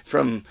just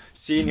from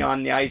seeing you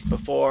on the ice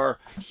before,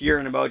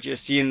 hearing about you,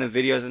 seeing the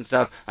videos and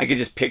stuff, I could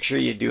just picture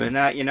you doing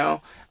that,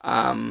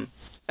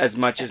 as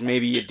much as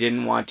maybe you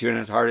didn't want to and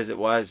as hard as it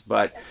was.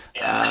 But,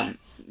 it was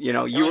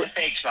a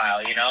fake smile,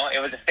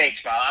 it was a fake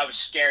smile. I was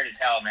scared as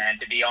hell, man,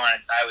 to be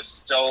honest. I was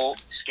so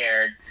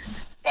scared.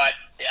 But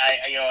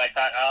I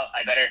thought, oh,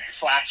 I better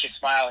flash a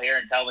smile here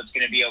and tell them it's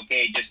going to be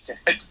okay, just to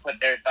put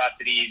their thoughts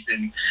at ease.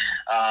 And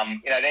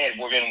they had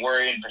been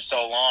worrying for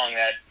so long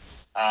that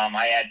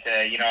I had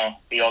to,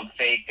 the old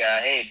fake,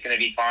 hey, it's going to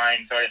be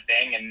fine sort of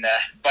thing. And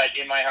but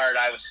in my heart,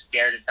 I was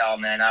scared as hell,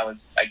 man. I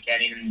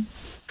can't even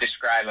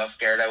describe how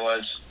scared I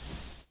was.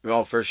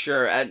 Well, for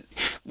sure. And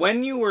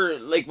when you were,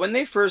 when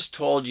they first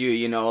told you,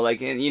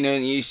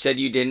 you said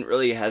you didn't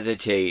really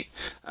hesitate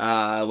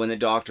when the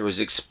doctor was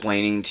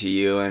explaining to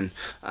you. And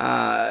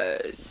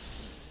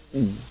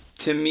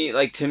to me,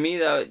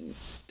 that,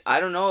 I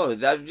don't know,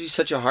 that would be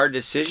such a hard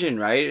decision,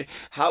 right?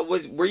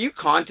 Were you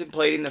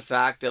contemplating the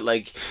fact that,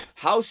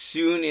 how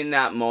soon in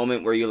that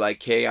moment were you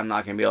like, hey, I'm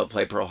not going to be able to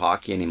play pro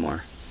hockey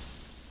anymore?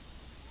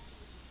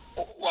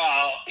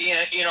 Well,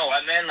 you know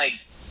what, man,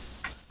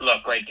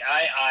 look,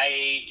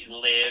 I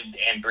lived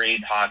and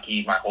breathed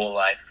hockey my whole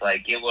life.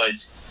 It was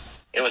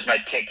my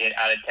ticket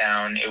out of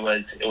town. It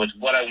was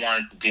what I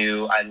wanted to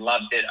do. I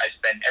loved it. I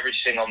spent every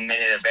single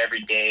minute of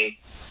every day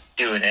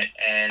doing it.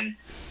 And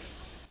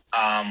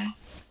I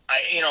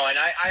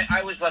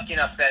was lucky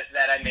enough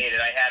that I made it.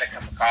 I had a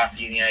cup of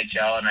coffee in the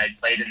NHL, and I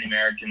played in the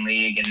American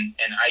League, and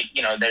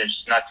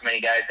there's not too many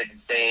guys that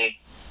can say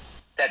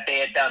that they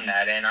had done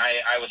that, and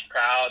I was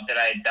proud that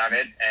I had done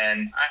it,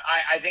 and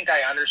I think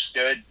I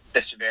understood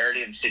the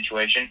severity of the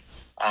situation.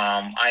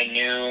 I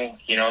knew,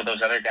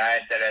 those other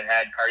guys that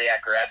had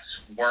cardiac arrests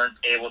weren't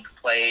able to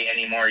play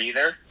anymore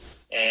either,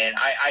 and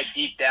I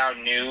deep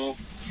down knew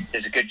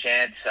there's a good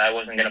chance I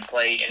wasn't going to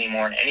play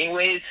anymore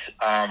anyways,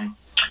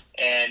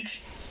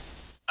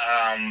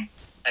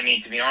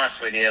 to be honest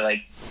with you,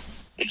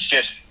 it's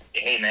just,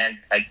 hey man,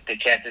 the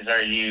chances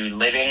are you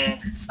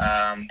living,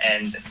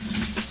 and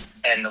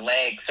the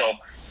leg. So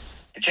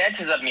the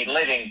chances of me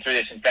living through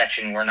this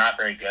infection were not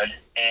very good.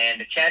 And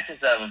the chances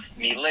of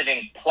me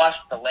living plus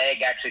the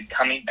leg actually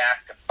coming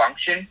back to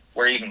function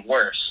were even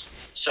worse.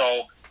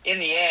 So in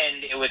the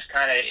end, it was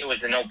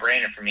a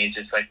no-brainer for me. It's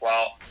just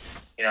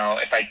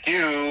if I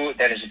do,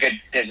 then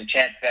there's a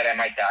chance that I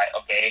might die.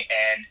 Okay.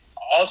 And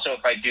also,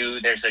 if I do,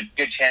 there's a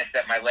good chance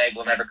that my leg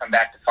will never come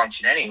back to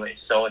function anyway.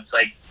 So it's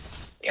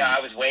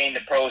I was weighing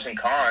the pros and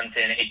cons,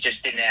 and it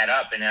just didn't add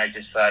up. And I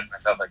just thought to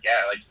myself,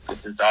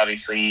 this is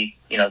obviously,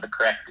 the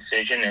correct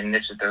decision, and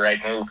this is the right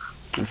move.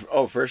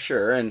 Oh, for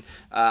sure. And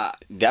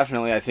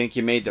definitely, I think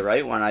you made the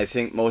right one. I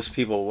think most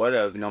people would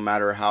have, no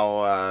matter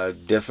how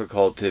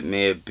difficult it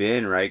may have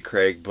been, right,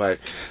 Craig? But,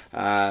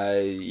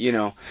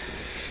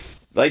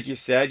 like you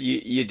said,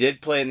 you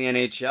did play in the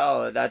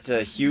NHL. That's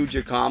a huge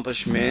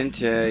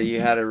accomplishment. You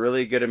had a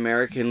really good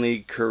American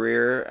League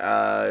career.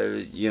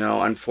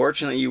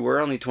 Unfortunately, you were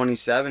only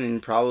 27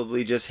 and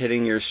probably just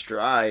hitting your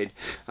stride.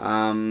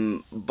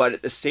 But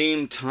at the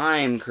same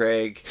time,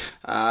 Craig,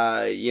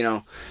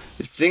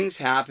 things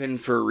happen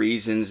for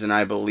reasons, and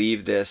I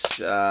believe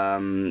this.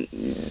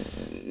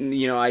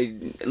 I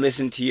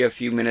listened to you a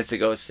few minutes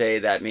ago say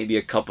that maybe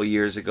a couple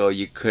years ago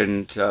you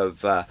couldn't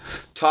have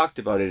talked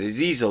about it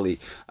as easily.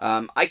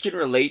 I can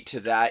relate to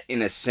that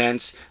in a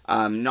sense,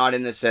 not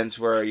in the sense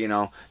where,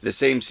 the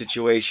same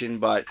situation,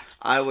 but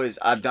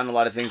I've done a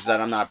lot of things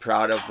that I'm not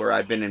proud of, where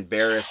I've been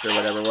embarrassed or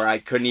whatever, where I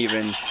couldn't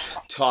even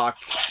talk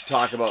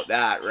about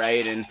that,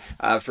 right? And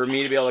for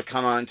me to be able to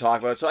come on and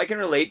talk about it, so I can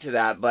relate to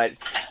that, but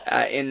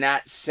in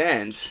that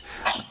sense,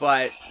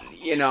 but,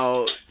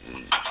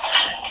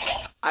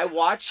 I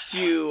watched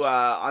you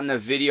on the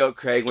video,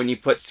 Craig, when you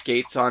put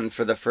skates on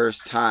for the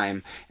first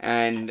time,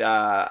 and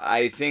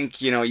I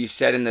think, you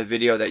said in the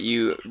video that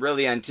you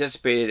really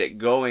anticipated it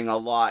going a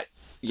lot,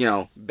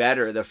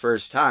 better the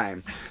first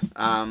time,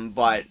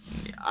 but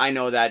I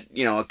know that,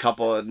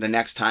 the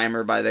next time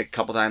or by the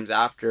couple times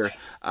after,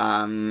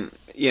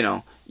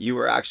 you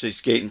were actually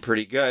skating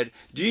pretty good.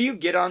 Do you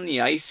get on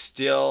the ice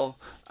still,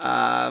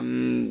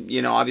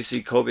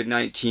 obviously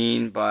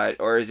COVID-19,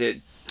 or is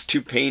it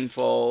too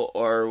painful,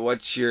 or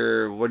what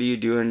are you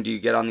doing? Do you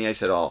get on the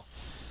ice at all?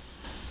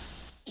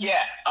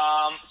 Yeah.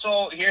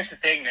 So here's the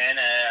thing, man.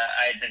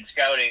 I'd been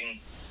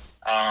scouting,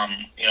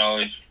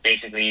 it's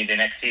basically the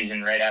next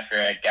season right after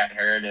I'd gotten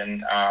hurt.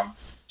 And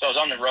so I was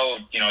on the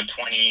road,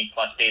 20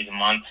 plus days a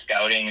month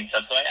scouting and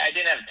stuff. So I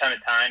didn't have a ton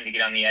of time to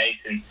get on the ice.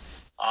 And,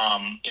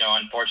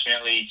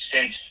 unfortunately,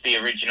 since the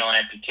original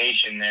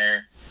amputation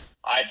there,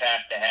 I've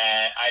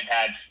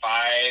had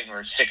 5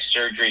 or 6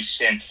 surgeries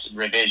since,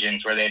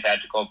 revisions, where they've had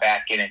to go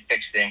back in and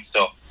fix things.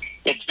 So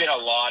it's been a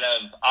lot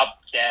of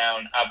up,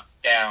 down, up,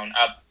 down,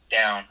 up,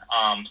 down.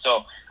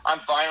 So I'm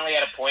finally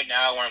at a point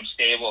now where I'm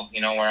stable,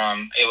 where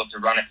I'm able to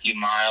run a few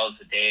miles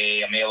a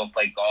day. I'm able to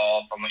play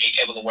golf. I'm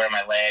able to wear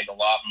my leg a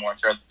lot more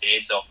throughout the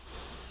day. So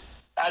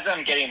as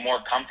I'm getting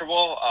more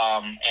comfortable,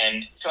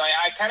 and so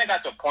I kind of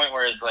got to a point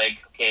where it's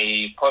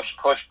okay, push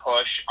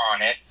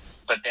on it.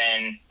 But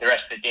then the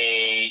rest of the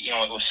day,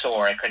 it was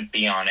sore. I couldn't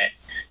be on it.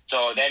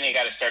 So then you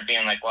got to start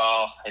being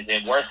well, is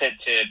it worth it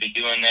to be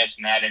doing this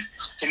and that? And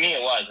to me,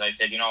 it was. I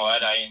said, you know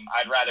what?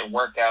 I'd rather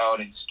work out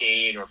and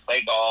skate or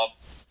play golf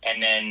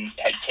and then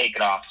take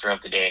it off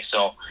throughout the day.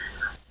 So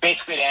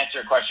basically, to answer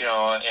your question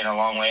in a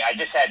long way, I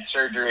just had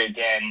surgery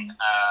again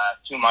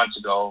 2 months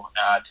ago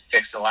to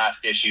fix the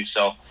last issue.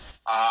 So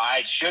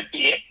I should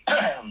be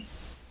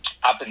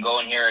up and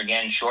going here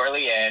again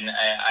shortly, and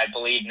I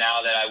believe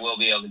now that I will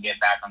be able to get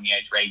back on the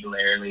ice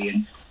regularly.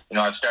 And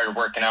I've started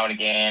working out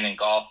again and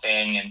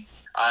golfing, and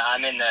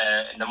I'm in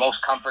the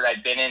most comfort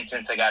I've been in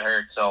since I got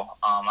hurt. So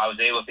I was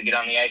able to get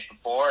on the ice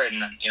before, and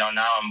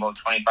now I'm about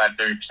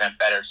 25-30%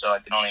 better. So I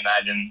can only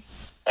imagine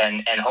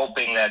and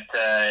hoping that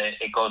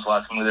it goes a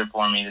lot smoother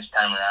for me this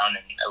time around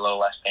and a little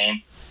less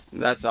pain.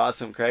 That's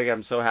awesome, Craig.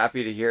 I'm so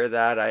happy to hear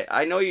that.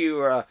 I know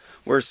you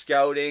were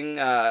scouting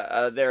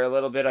there a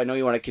little bit. I know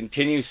you want to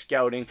continue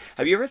scouting.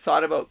 Have you ever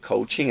thought about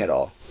coaching at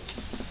all?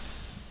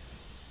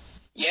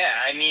 Yeah,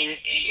 I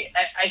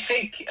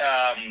think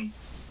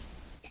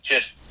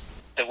just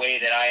the way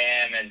that I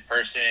am as a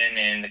person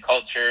and the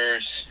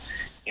cultures,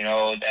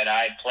 that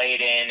I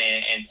played in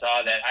and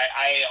saw that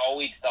I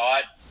always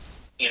thought,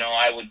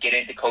 I would get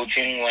into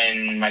coaching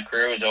when my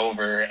career was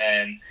over.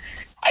 And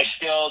I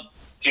still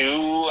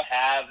do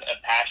have a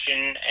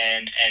passion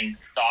and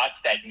thoughts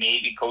that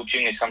maybe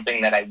coaching is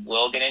something that I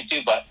will get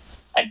into, but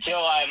until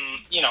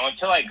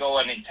I go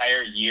an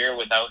entire year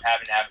without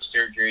having to have a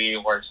surgery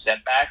or a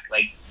setback,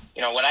 like,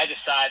 when I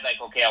decide, like,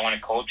 okay, I want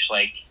to coach,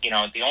 like,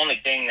 the only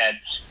thing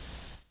that's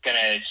going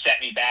to set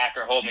me back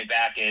or hold me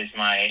back is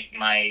my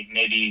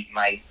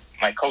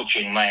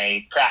coaching,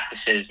 my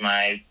practices,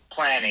 my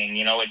planning.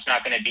 It's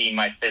not going to be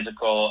my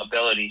physical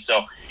ability.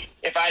 So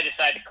if I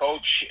decide to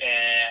coach,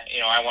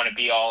 I want to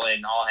be all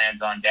in, all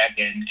hands on deck,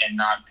 and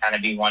not kind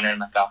of be wondering,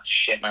 like, oh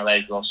shit, my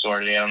legs all sore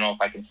today. I don't know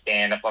if I can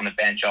stand up on the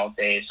bench all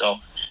day. So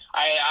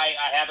I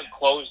haven't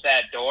closed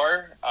that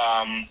door.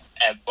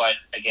 But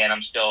again,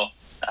 I'm still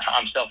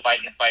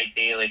fighting the fight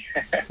daily.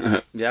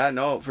 Yeah,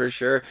 no, for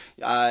sure.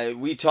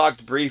 We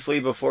talked briefly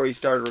before we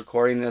started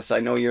recording this. I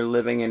know you're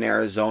living in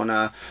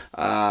Arizona.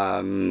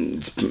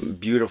 It's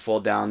beautiful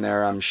down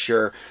there, I'm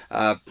sure.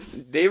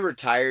 They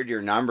retired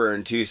your number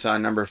in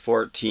Tucson, number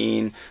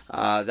 14.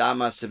 That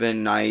must have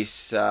been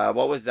nice.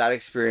 What was that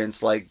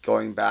experience like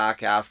going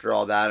back after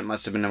all that? It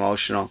must have been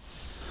emotional.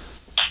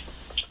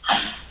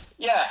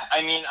 Yeah,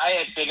 I mean, I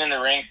had been in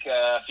the rink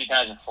a few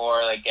times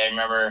before. Like, I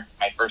remember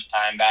my first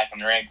time back in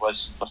the rink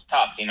was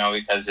tough,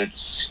 because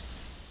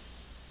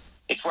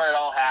it's where it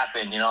all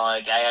happened.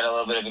 Like, I had a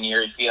little bit of an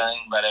eerie feeling,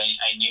 but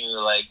I knew,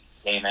 like,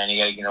 hey, man, you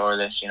got to get over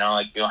this.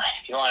 Like, if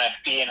you want to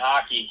be in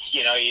hockey,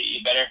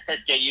 you better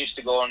get used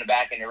to going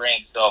back in the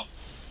rink. So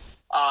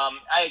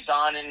I had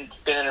gone and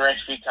been in the rink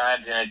a few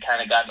times and had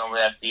kind of gotten over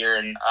that fear,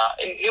 and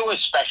it was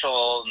a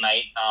special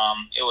night.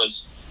 It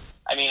was,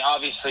 I mean,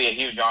 obviously a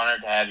huge honor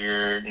to have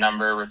your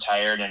number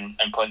retired and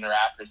put in the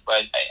rafters,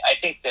 but I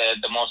think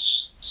the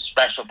most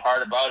special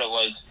part about it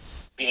was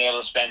being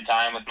able to spend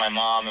time with my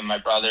mom and my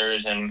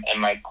brothers and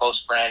my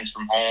close friends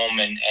from home,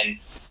 and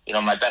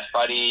my best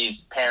buddies'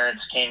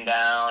 parents came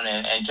down,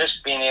 and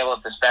just being able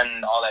to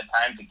spend all that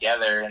time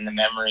together, and the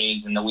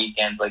memories and the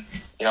weekends. Like,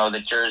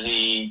 the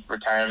Jersey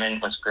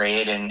retirement was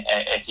great and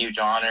a huge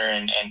honor,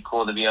 and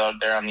cool to be out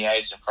there on the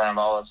ice in front of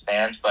all those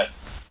fans. But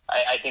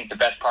I think the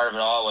best part of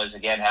it all was,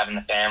 again, having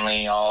the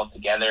family all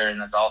together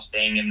and us all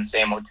staying in the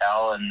same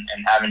hotel and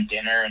having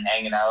dinner and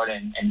hanging out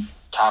and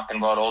talking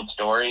about old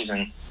stories,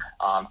 and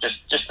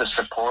just the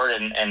support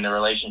and the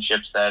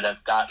relationships that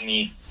have gotten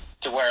me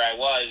to where I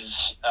was.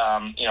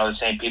 The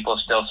same people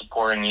still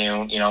supporting you,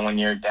 when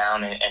you're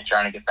down and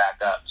trying to get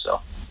back up.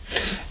 So.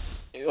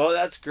 Well,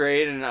 that's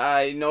great, and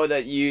I know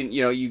that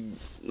you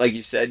like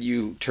you said,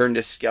 you turned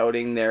to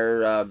scouting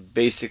there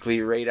basically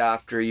right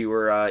after you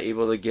were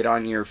able to get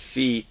on your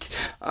feet.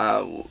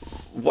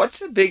 What's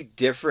the big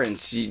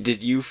difference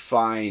did you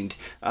find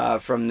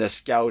from the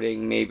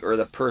scouting, maybe, or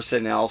the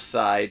personnel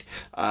side,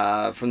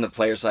 from the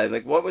player side?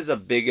 Like, what was the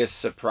biggest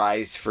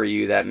surprise for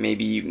you that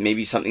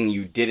maybe something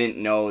you didn't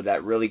know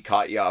that really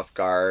caught you off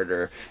guard,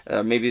 or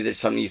maybe there's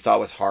something you thought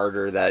was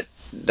harder that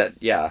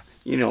yeah,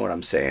 you know what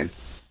I'm saying?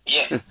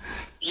 Yeah.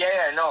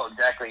 Yeah, no,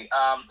 exactly.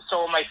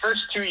 So my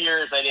first 2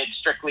 years, I did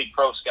strictly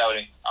pro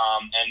scouting,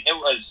 and it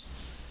was,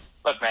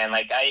 look, man,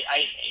 like,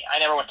 I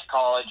never went to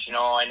college,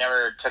 I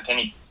never took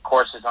any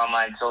courses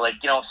online, so, like,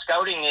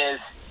 scouting is,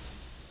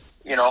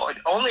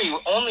 only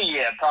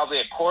probably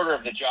a quarter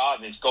of the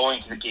job is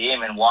going to the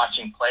game and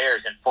watching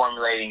players and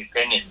formulating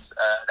opinions.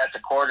 That's a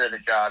quarter of the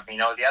job. The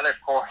other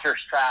quarter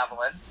is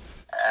traveling,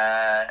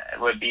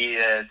 would be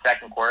the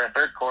second quarter.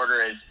 Third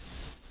quarter is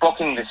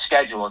booking the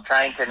schedule,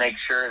 trying to make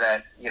sure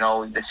that,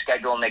 the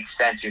schedule makes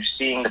sense. You're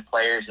seeing the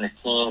players and the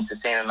teams the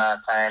same amount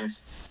of times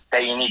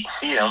that you need to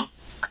see them.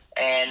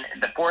 And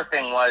the fourth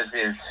thing is,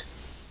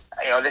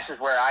 this is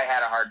where I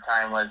had a hard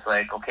time, was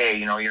like, okay,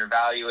 you're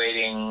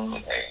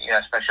evaluating,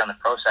 especially on the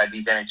pro side,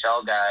 these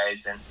NHL guys.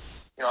 And,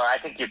 I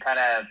think you kind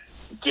of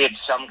give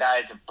some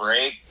guys a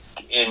break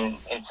in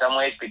some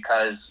ways,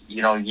 because,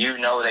 you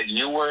know that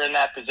you were in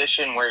that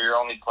position where you're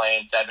only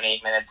playing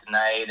 7-8 minutes a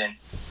night, and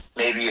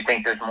maybe you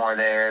think there's more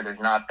there's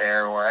not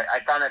there. Or I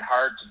found it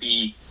hard to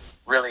be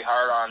really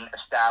hard on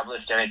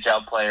established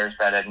NHL players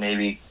that had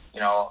maybe,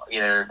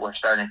 either were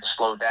starting to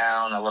slow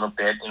down a little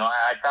bit.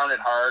 I found it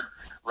hard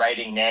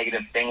writing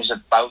negative things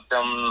about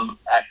them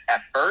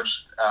at first.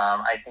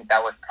 I think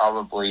that was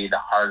probably the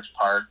hardest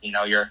part.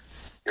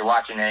 You're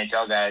watching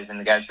NHL guys, and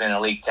the guy's been in the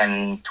league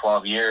 10,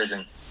 12 years,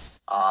 and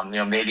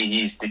maybe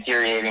he's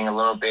deteriorating a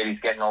little bit.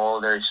 He's getting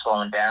older. He's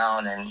slowing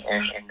down, and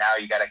now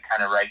you got to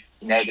kind of write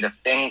negative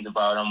things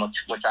about him,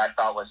 which I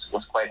thought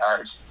was quite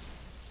hard.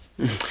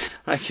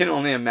 I can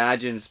only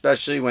imagine,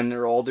 especially when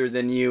they're older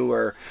than you,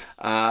 or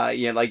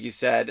like you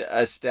said,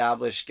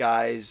 established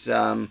guys.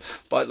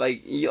 But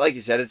like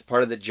you said, it's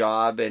part of the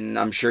job, and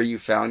I'm sure you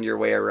found your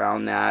way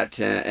around that,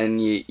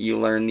 and you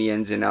learned the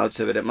ins and outs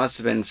of it. It must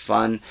have been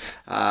fun.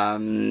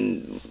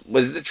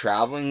 Was the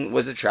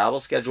travel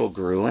schedule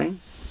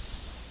grueling?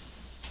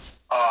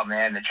 Oh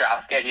man, the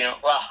travel schedule.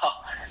 Well,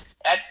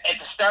 at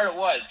the start it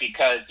was,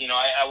 because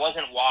I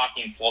wasn't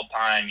walking full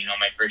time.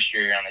 My first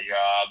year on the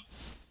job.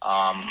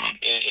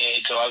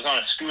 So I was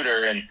on a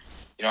scooter, and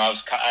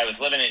I was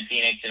living in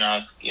Phoenix, and I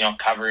was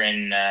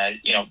covering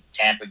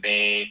Tampa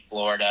Bay,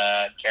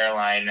 Florida,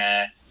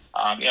 Carolina.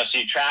 So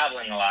you're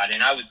traveling a lot,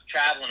 and I was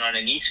traveling on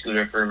an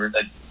e-scooter for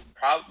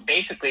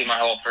basically my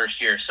whole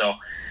first year. So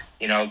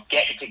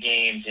getting to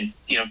games and,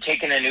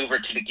 taking an Uber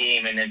to the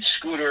game and then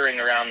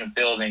scootering around the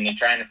building and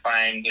trying to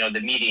find,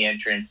 the media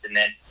entrance and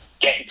then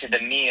getting to the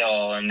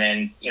meal and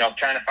then,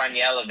 trying to find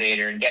the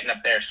elevator and getting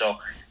up there. So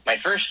my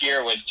first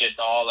year was just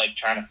all like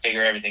trying to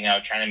figure everything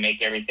out, trying to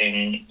make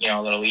everything,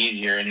 a little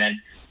easier. And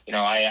then,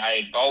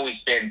 I've always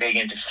been big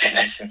into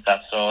fitness and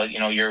stuff. So,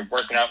 you're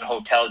working out in a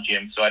hotel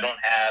gym. So I don't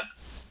have,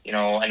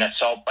 an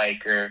assault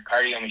bike or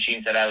cardio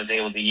machines that I was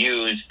able to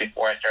use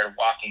before I started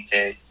walking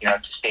to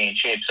stay in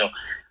shape. So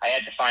I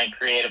had to find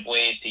creative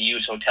ways to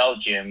use hotel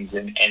gyms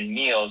and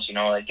meals.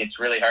 It's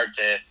really hard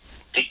to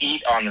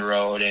eat on the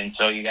road. And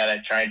so you got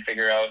to try and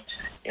figure out,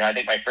 I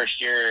think my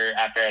first year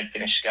after I'd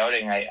finished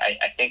scouting, I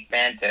think,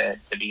 man, to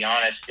be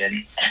honest,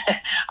 and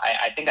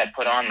I think I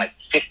put on like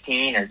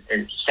 15 or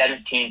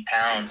 17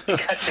 pounds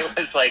because it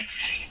was like,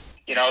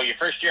 your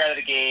first year out of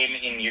the game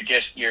and you're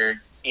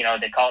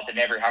they call it the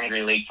Never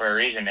Hungry League for a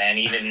reason, man.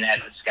 Even as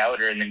a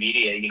scouter in the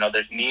media,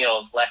 there's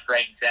meals left,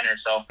 right, and center.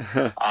 So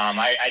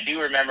I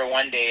do remember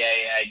one day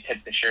I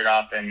took the shirt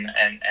off and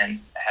had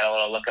a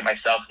little look at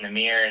myself in the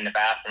mirror in the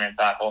bathroom and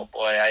thought, oh,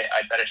 boy,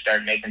 I better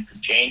start making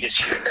some changes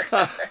here.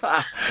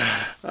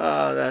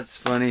 Oh, that's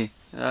funny.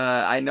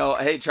 I know.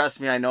 Hey, trust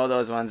me, I know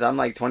those ones. I'm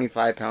like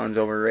 25 pounds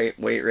overweight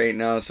right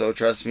now, so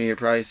trust me, you're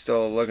probably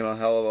still looking a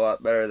hell of a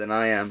lot better than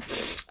I am.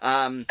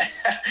 Well,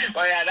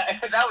 yeah,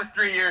 that was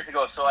 3 years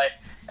ago, so I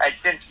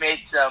since made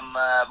some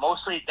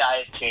mostly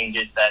diet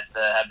changes that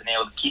have been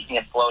able to keep me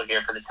afloat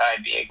here for the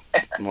time being.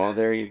 Well,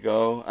 there you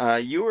go.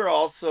 You were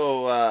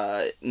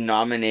also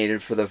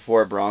nominated for the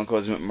Fort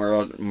Broncos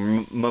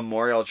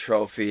Memorial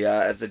Trophy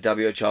as a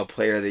WHL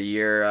Player of the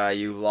Year.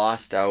 You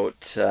lost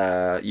out.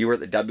 You were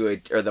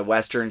the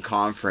Western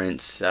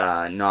Conference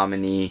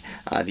nominee.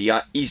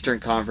 The Eastern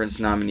Conference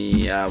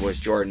nominee was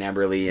Jordan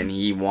Eberle, and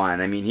he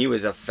won. I mean, he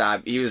was a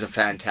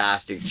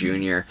fantastic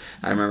junior.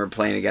 I remember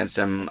playing against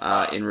him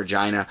in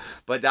Regina.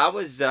 But that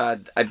was,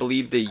 I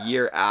believe, the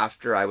year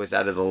after I was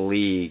out of the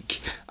league.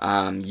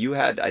 You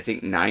had, I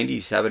think,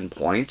 97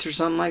 points or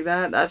something like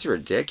that. That's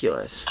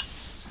ridiculous.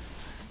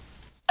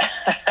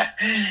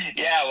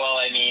 Yeah, well,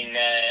 I mean,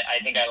 I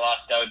think I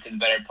lost out to the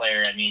better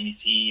player. I mean,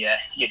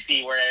 you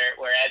see where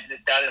Ed's has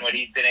done and what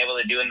he's been able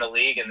to do in the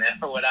league, and then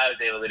what I was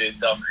able to do.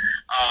 So,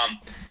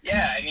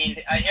 yeah, I mean,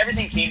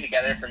 everything came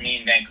together for me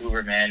in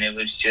Vancouver, man. It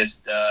was just.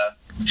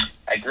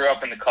 I grew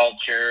up in the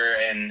culture,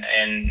 and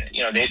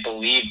they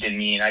believed in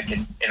me, and I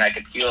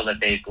could feel that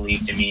they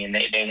believed in me, and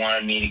they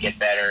wanted me to get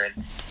better,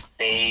 and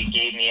they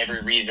gave me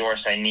every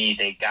resource I need.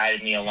 They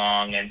guided me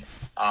along, and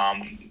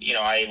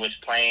I was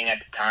playing at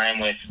the time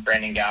with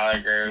Brendan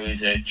Gallagher,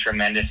 who's a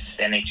tremendous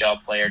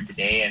NHL player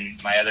today,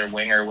 and my other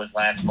winger was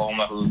Lance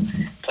Boma, who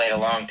played a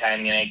long time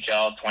in the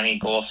NHL,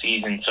 20-goal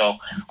season. So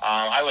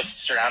I was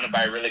surrounded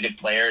by really good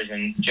players,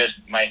 and just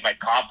my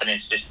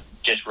confidence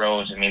just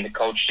rose. I mean, the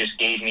coach just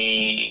gave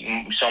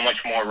me so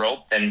much more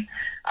rope than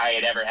I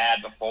had ever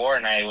had before,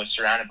 and I was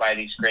surrounded by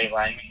these great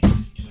linemen.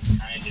 It was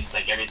kind of just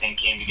like everything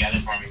came together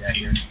for me that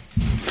year.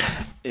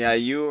 Yeah,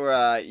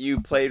 you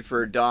played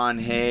for Don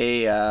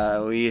Hay.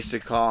 We used to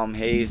call him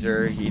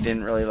Hazer. He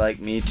didn't really like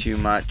me too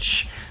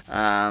much.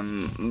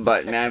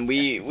 But man,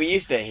 we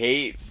used to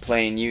hate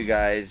playing you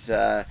guys,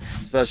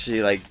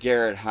 especially like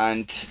Garrett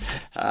Hunt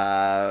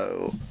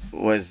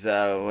was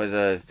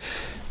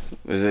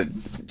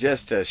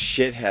just a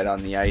shithead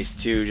on the ice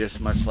too, just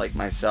much like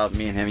myself.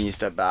 Me and him used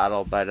to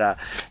battle. But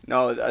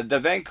no, the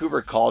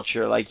Vancouver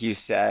culture, like you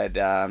said,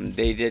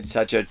 they did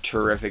such a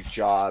terrific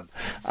job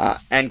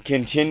and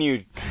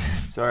continued.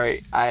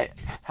 Sorry, I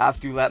have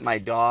to let my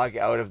dog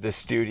out of the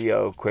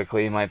studio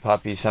quickly. My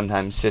puppy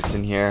sometimes sits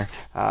in here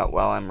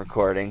while I'm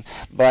recording.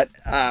 But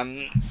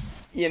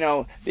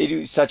they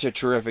do such a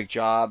terrific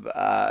job.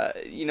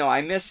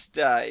 I missed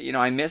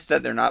that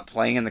they're not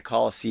playing in the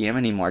Coliseum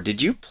anymore.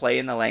 Did you play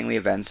in the Langley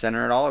Event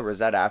Center at all, or was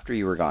that after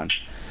you were gone?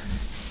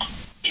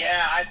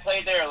 Yeah, I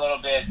played there a little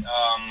bit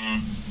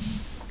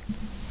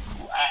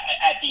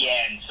at the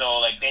end. So,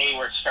 like, they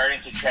were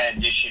starting to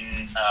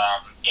transition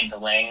into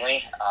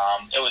Langley.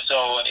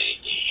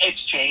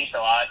 It's changed a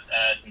lot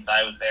since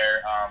I was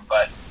there,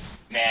 but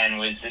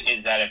man,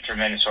 is that a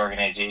tremendous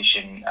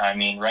organization. I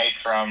mean, right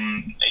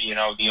from,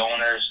 the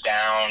owners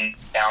down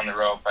the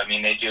rope. I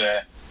mean, they do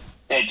a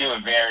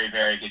very,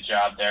 very good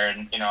job there.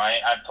 And,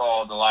 I've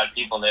told a lot of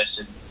people this,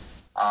 and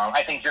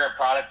I think you're a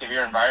product of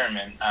your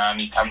environment.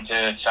 You come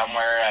to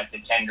somewhere at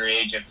the tender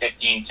age of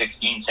 15,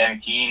 16,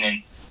 17,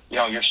 and,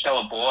 you're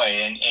still a boy,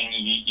 and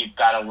you've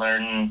got to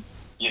learn,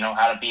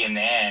 how to be a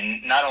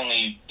man, not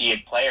only be a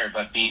player,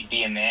 but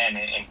be a man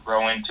and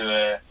grow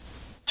into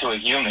a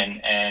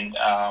human. And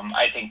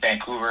I think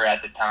Vancouver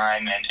at the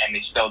time, and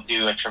they still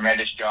do a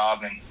tremendous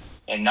job,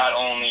 and not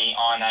only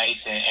on ice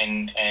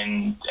and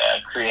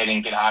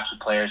creating good hockey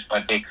players,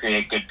 but they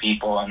create good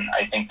people. And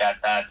I think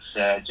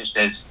that's just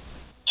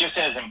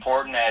as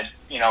important as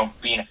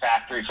being a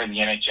factory for the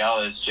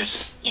NHL is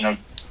just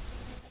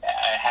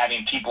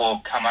having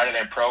people come out of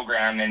their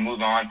program and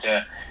move on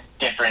to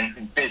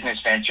different business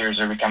ventures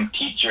or become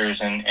teachers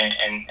and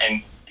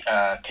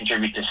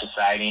contribute to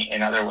society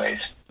in other ways.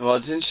 Well,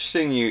 it's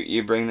interesting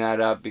you bring that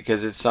up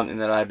because it's something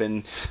that I've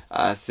been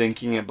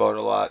thinking about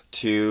a lot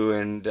too,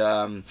 and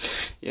I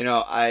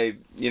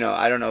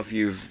don't know if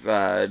you've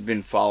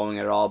been following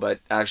it at all,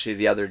 but actually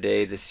the other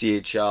day the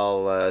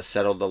CHL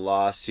settled the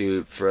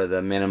lawsuit for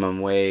the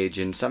minimum wage,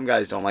 and some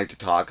guys don't like to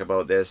talk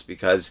about this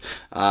because,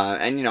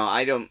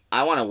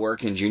 I want to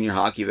work in junior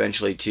hockey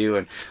eventually too,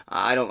 and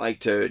I don't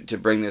like to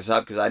bring this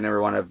up because I never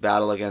want to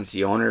battle against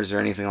the owners or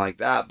anything like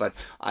that, but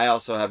I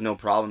also have no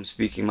problem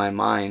speaking my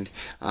mind.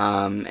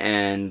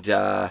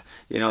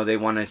 They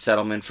want a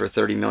settlement for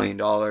 $30 million,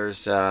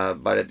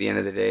 but at the end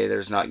of the day,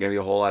 there's not going to be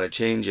a whole lot of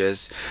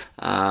changes.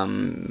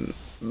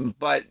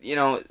 But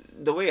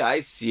the way I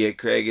see it,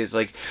 Craig, is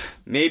like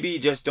maybe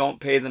just don't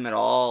pay them at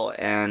all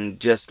and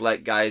just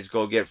let guys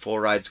go get full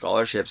ride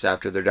scholarships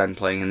after they're done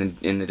playing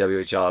in the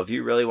WHL. If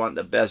you really want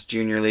the best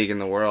junior league in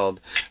the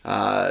world,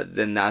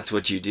 then that's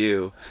what you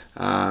do,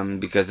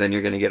 because then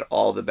you're going to get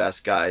all the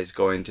best guys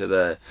going to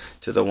the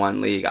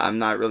one league. I'm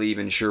not really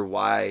even sure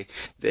why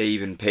they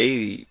even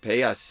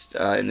pay us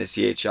in the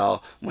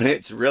CHL when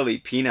it's really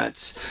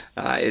peanuts.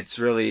 It's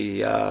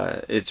really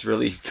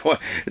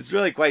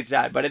quite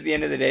sad. But at the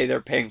end of the day,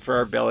 they're paying for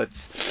our billets,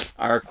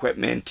 our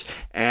equipment,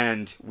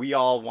 and we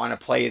all want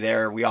to play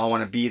there. We all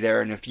want to be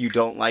there. And if you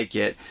don't like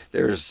it,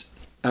 there's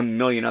a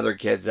million other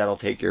kids that'll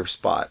take your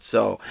spot.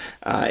 So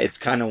it's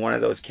kind of one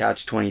of those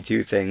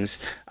catch-22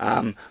 things.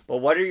 But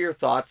what are your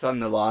thoughts on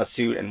the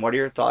lawsuit, and what are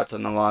your thoughts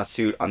on the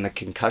lawsuit on the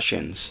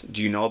concussions?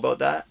 Do you know about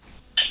that?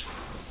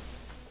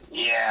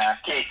 Yeah.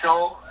 Okay.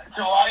 So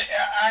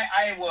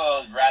I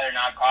will rather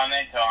not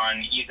comment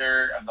on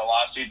either of the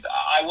lawsuits.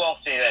 I will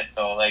say that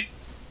though,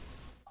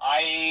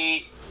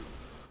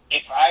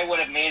 if I would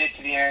have made it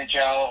to the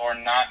NHL or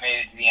not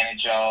made it to the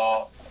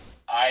NHL,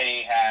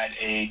 I had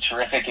a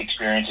terrific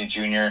experience in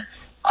junior.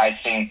 I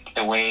think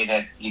the way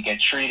that you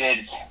get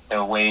treated,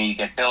 the way you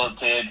get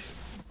billeted,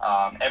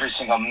 every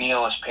single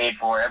meal is paid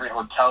for, every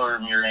hotel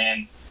room you're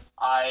in.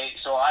 I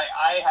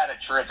had a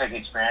terrific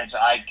experience.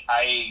 I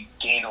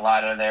gained a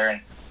lot out of there.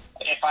 And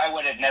if I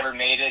would have never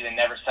made it and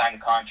never signed a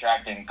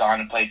contract and gone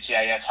and played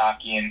CIS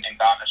hockey and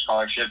gotten a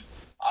scholarship,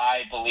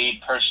 I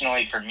believe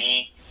personally for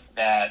me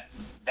that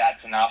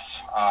that's enough.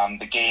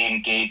 The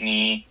game gave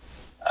me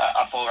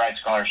a full ride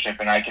scholarship,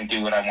 and I can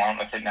do what I want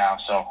with it now.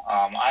 So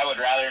I would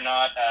rather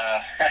not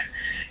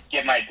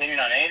give my opinion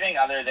on anything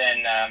other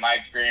than my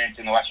experience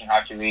in the Western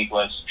Hockey League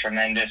was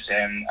tremendous,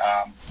 and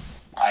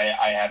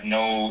I have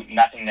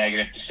nothing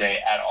negative to say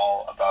at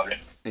all about it.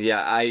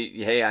 Yeah,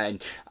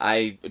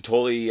 I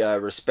totally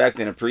respect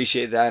and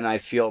appreciate that, and I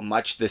feel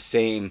much the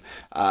same.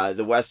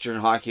 The Western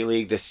Hockey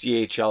League, the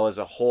CHL as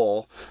a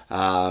whole,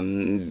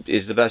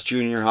 is the best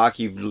junior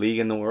hockey league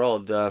in the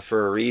world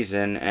for a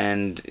reason,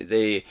 and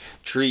they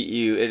treat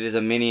you, it is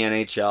a mini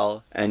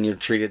NHL, and you're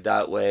treated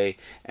that way,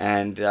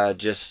 and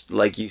just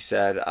like you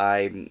said,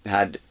 I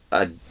had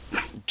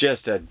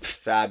just a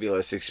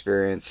fabulous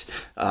experience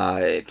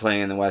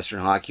playing in the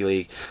Western Hockey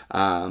League.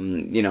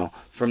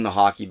 From the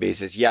hockey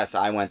basis, yes,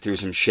 I went through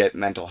some shit,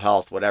 mental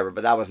health, whatever,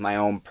 but that was my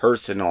own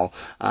personal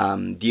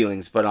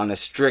dealings. But on a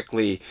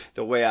strictly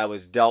the way I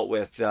was dealt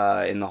with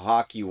in the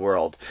hockey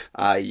world,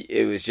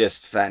 it was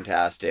just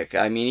fantastic.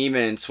 I mean,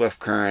 even in Swift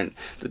Current,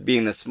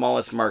 being the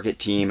smallest market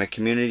team, a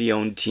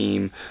community-owned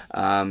team,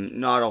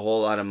 not a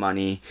whole lot of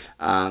money,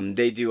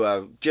 they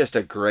do just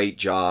a great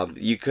job.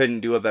 You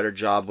couldn't do a better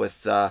job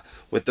with the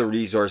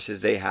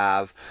resources they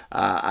have.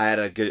 I had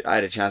a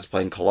chance to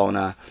play in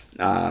Kelowna,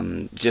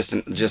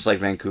 just like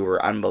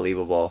Vancouver,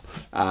 unbelievable.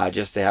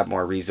 Just they have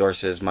more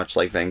resources, much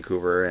like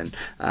Vancouver, and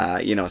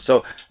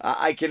so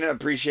I can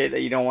appreciate that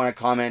you don't want to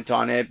comment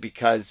on it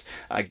because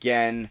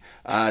again,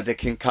 the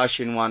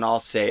concussion one, I'll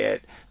say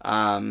it.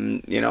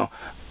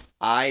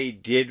 I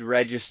did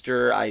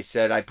register. I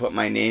said I put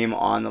my name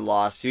on the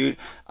lawsuit,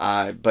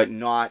 but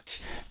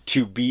not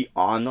to be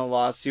on the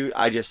lawsuit.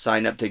 I just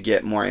signed up to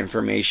get more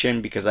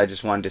information because I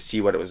just wanted to see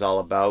what it was all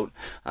about.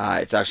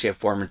 It's actually a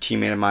former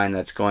teammate of mine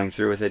that's going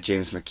through with it,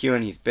 James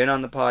McEwen. He's been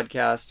on the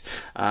podcast.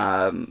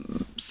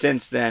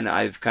 Since then,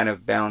 I've kind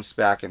of bounced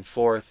back and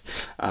forth.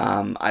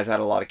 I've had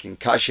a lot of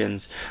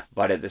concussions,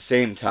 but at the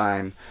same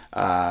time,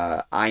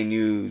 I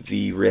knew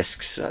the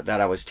risks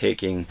that I was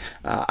taking.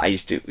 I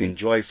used to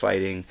enjoy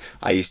fighting.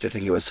 I used to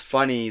think it was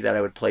funny that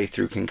I would play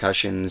through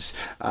concussions.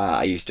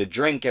 I used to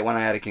drink it when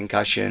I had a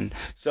concussion.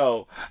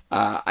 So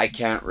I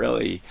can't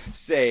really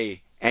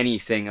say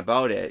anything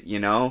about it,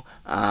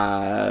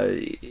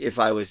 if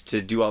I was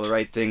to do all the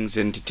right things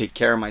and to take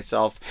care of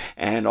myself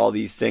and all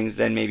these things,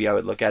 then maybe I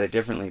would look at it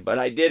differently, but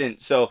I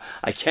didn't, so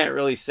I can't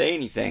really say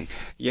anything,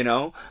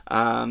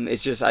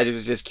 it's just, I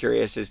was just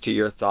curious as to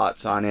your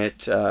thoughts on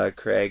it,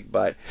 Craig,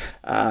 but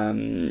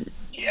I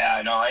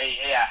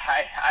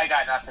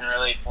got nothing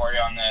really for you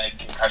on the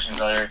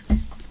concussions other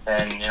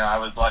than, I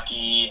was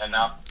lucky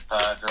enough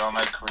throughout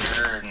my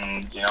career,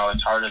 and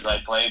as hard as I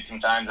played,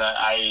 sometimes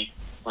I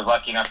was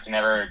lucky enough to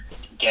never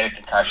get a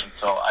concussion.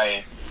 So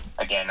I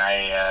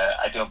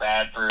feel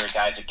bad for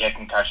guys that get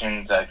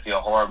concussions. I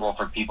feel horrible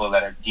for people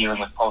that are dealing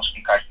with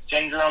post-concussion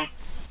syndrome.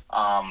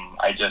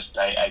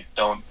 I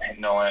don't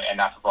know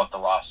enough about the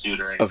lawsuit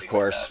or anything. Of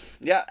course. Like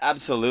that. Yeah,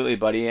 absolutely,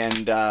 buddy.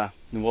 And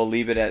we'll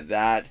leave it at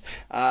that.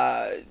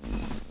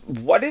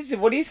 What do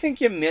you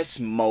think you miss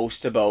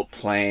most about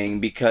playing?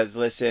 Because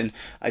listen,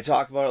 I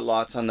talk about it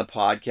lots on the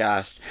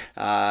podcast.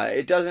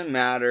 It doesn't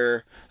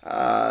matter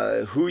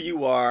who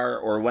you are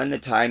or when the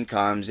time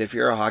comes. If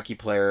you're a hockey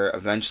player,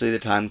 eventually the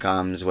time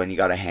comes when you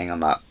got to hang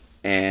them up.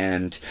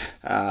 And,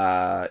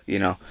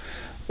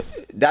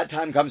 that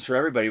time comes for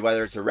everybody,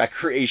 whether it's a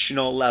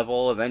recreational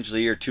level.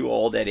 Eventually you're too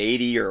old at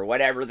 80 or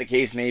whatever the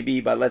case may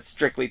be, but let's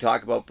strictly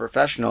talk about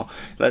professional.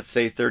 Let's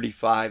say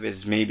 35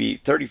 is maybe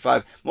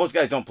 35. Most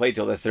guys don't play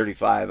till they're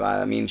 35.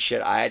 I mean,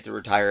 shit, I had to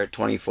retire at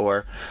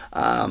 24.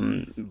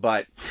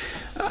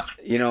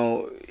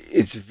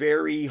 It's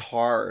very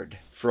hard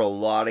for a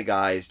lot of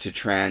guys to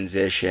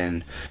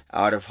transition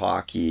out of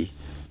hockey.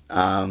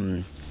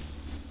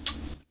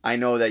 I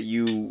know that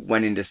you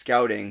went into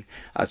scouting,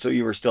 so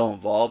you were still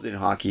involved in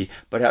hockey,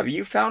 but have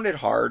you found it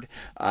hard,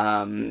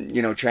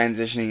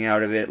 transitioning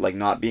out of it, like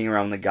not being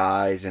around the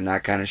guys and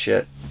that kind of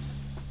shit?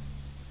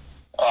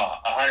 Oh,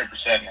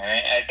 100%,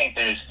 man. I think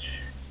there's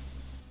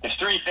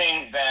three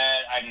things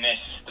that I miss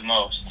the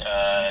most.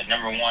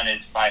 Number one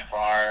is by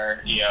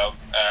far,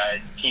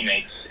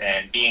 teammates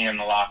and being in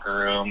the locker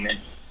room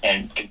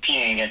and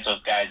competing against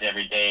those guys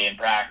every day in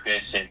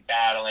practice and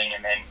battling,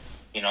 and then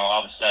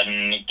all of a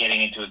sudden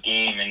getting into a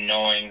game and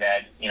knowing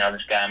that,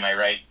 this guy on my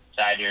right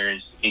side here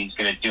he's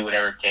going to do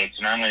whatever it takes,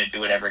 and I'm going to do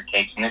whatever it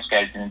takes, and this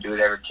guy's going to do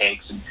whatever it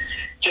takes. And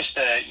just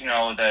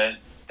the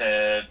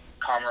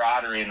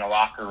camaraderie in the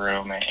locker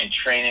room and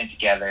training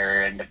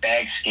together and the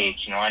bag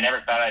skates. I never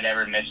thought I'd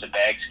ever miss a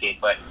bag skate,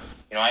 but,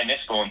 I miss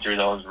going through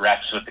those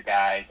reps with the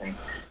guys. And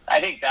I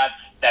think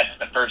that's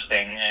the first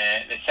thing.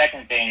 The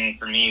second thing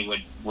for me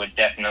would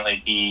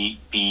definitely be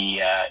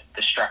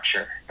the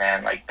structure,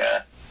 man, like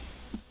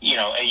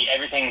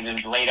everything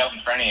is laid out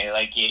in front of you.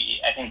 Like,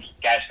 I think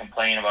guys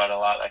complain about a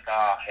lot, like,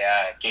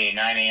 9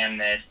 a.m.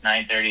 this,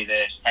 9:30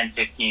 this,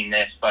 10:15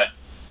 this, but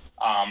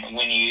I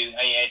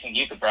think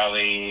you could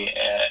probably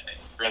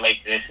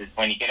relate to this, is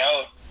when you get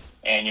out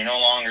and you're no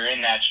longer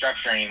in that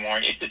structure anymore,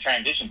 it's a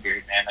transition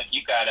period, man. Like,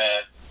 you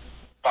gotta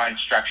find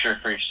structure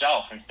for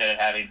yourself instead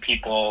of having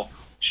people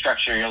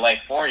structure your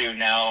life for you.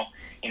 Now,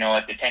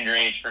 at the tender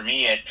age for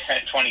me at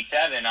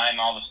 27, I'm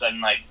all of a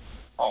sudden like,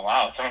 oh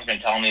wow, someone's been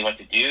telling me what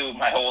to do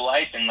my whole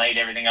life and laid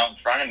everything out in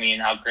front of me,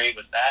 and how great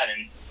was that?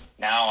 And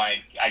now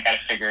I got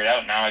to figure it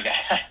out. Now I got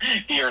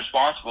to be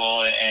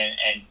responsible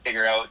and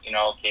figure out,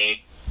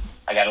 okay,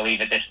 I got to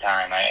leave at this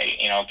time. I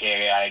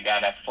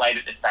got a flight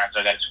at this time,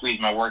 so I got to squeeze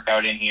my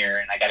workout in here,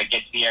 and I got to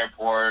get to the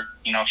airport,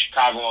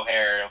 Chicago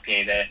O'Hare.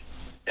 Okay,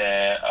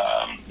 the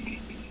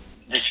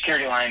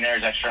security line there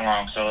is extra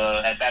long,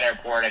 so at that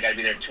airport I got to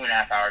be there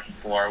 2.5 hours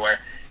before.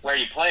 Where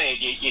you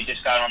played, you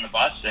just got on the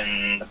bus,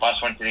 and the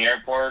bus went to the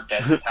airport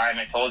at the time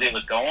I told you it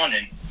was going,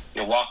 and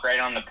you walk right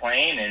on the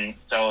plane. And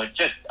so it's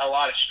just a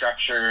lot of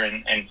structure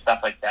and stuff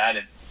like that.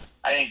 And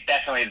I think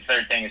definitely the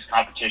third thing is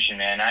competition,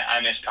 man.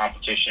 I miss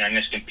competition. I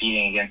miss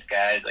competing against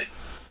guys. Like,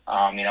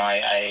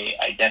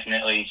 I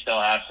definitely still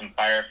have some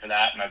fire for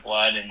that in my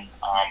blood. And,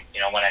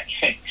 when I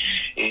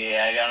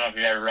don't know if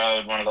you've ever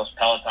rode one of those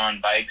Peloton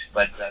bikes,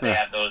 but they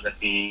have those at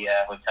the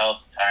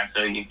hotel sometimes.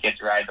 So you get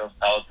to ride those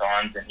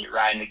Pelotons, and you're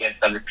riding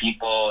against other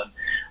people.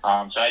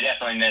 And so I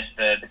definitely miss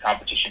the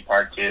competition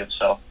part too.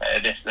 So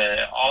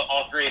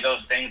all three of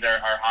those things are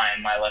high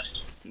on my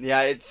list.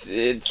 Yeah, it's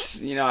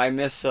I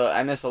miss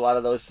a lot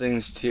of those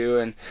things too,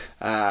 and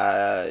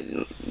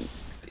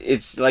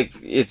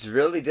it's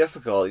really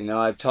difficult.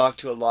 I've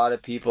talked to a lot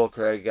of people,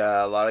 Craig.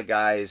 A lot of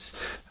guys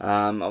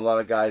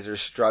are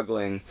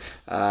struggling.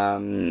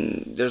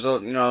 There's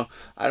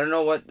I don't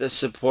know what the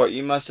support.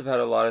 You must have had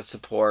a lot of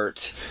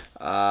support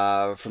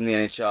from the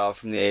NHL,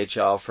 from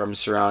the AHL, from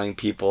surrounding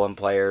people and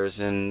players,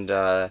 and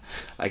I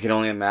can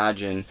only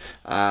imagine.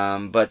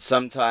 But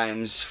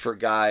sometimes for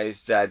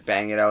guys that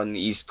bang it out in the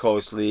East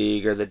Coast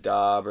League or the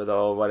Dub or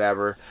the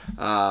whatever,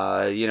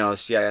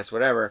 CIS,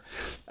 whatever,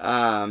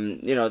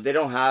 they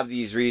don't have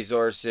these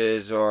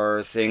resources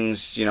or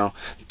things,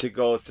 to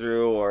go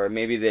through, or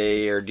maybe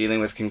they are dealing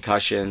with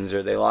concussions,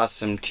 or they lost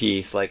some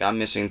teeth. Like, I'm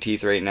missing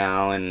teeth right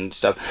now and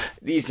stuff.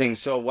 These things.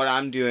 So what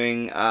I'm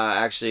doing,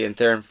 actually, and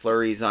Theron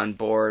Fleury's on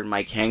board,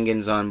 Mike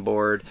Hengen's on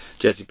board,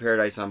 Jesse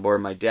Paradise on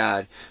board, my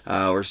dad.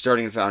 We're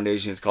starting a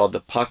foundation. It's called the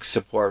Puck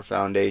Support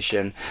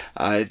Foundation.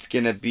 It's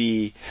going to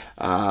be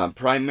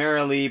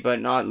primarily,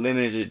 but not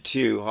limited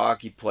to,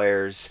 hockey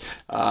players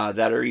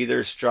that are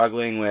either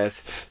struggling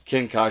with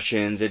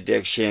concussions,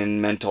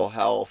 addiction, mental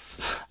health,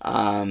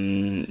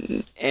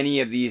 any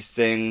of these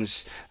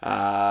things,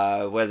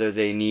 whether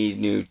they need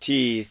new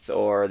teeth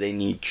or they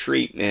need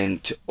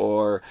treatment,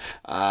 or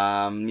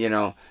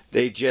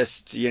they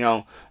just,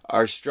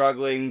 are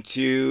struggling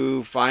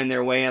to find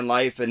their way in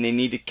life, and they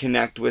need to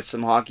connect with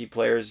some hockey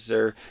players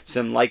or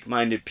some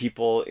like-minded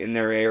people in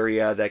their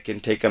area that can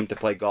take them to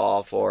play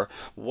golf or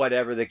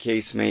whatever the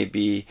case may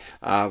be.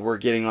 We're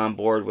getting on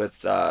board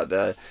with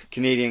the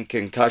Canadian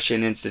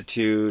Concussion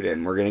Institute,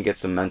 and we're going to get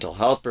some mental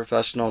health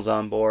professionals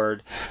on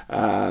board.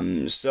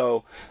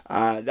 So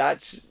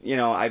that's,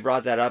 I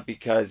brought that up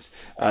because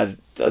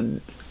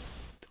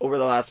over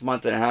the last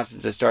month and a half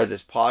since I started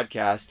this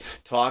podcast,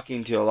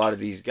 talking to a lot of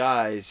these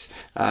guys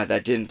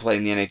that didn't play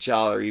in the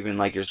NHL, or even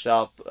like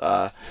yourself,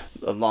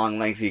 long,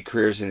 lengthy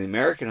careers in the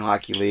American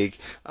Hockey League,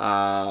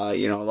 a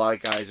lot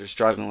of guys are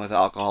struggling with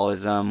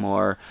alcoholism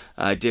or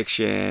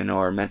addiction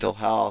or mental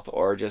health,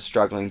 or just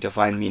struggling to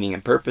find meaning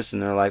and purpose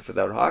in their life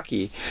without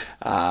hockey.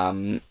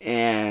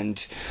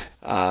 And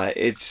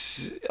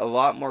it's a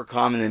lot more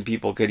common than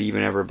people could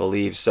even ever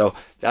believe. So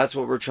that's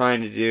what we're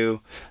trying to do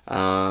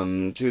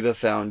through the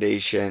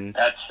foundation.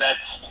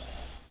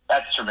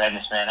 That's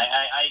tremendous, man.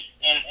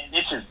 And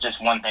this is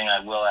just one thing I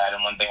will add,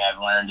 and one thing I've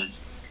learned is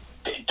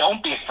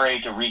don't be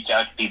afraid to reach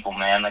out to people,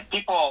 man. Like,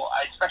 people,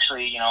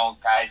 especially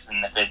guys in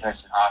the business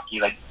and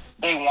hockey, like,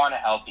 they want to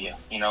help you.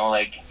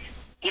 Like,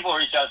 people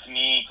reach out to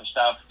me for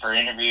stuff, for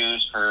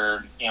interviews,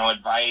 for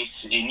advice,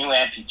 new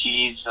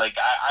amputees. Like,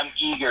 I'm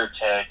eager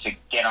to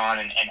get on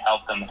and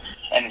help them.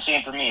 And the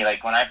same for me.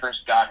 Like, when I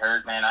first got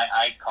hurt, man,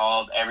 I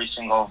called every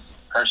single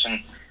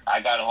person. I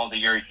got a hold of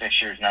Yuri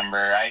Fisher's number.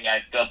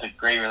 I built a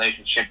great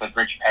relationship with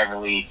Rich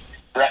Peverly,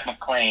 Brett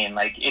McLean.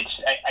 Like,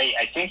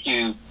 I think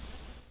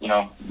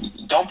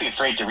don't be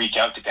afraid to reach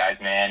out to guys,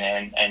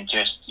 man, and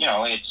just,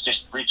 it's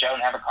just reach out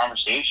and have a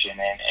conversation,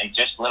 and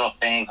just little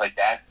things like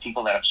that.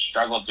 People that have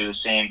struggled through the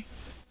same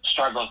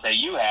struggles that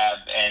you have,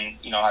 and,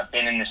 have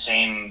been in the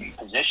same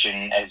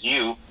position as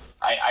you.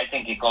 I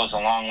think it goes a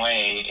long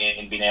way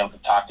in being able to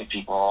talk to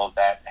people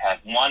that have,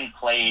 one,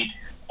 played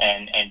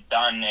and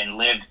done and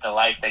lived the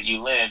life that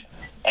you lived,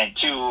 and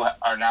two,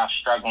 are now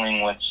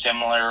struggling with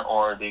similar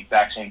or the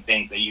exact same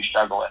things that you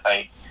struggle with.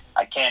 I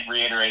can't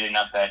reiterate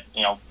enough that,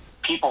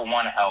 people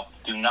want to help.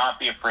 Do not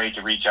be afraid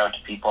to reach out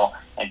to people,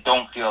 and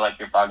don't feel like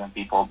you're bugging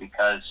people,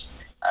 because,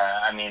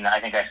 I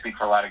think I speak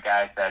for a lot of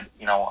guys that,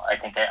 I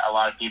think a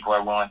lot of people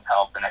are willing to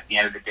help, and at the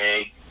end of the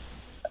day,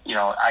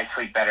 I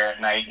sleep better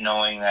at night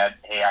knowing that,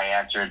 hey, I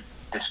answered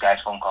this guy's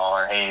phone call,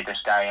 or hey, this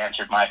guy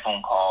answered my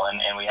phone call,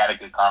 and we had a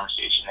good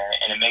conversation,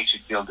 and it makes you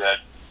feel good.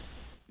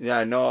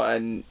 Yeah, no,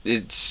 and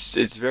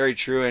it's very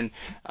true, and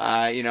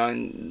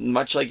and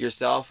much like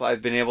yourself,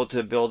 I've been able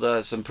to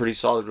build some pretty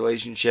solid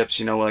relationships,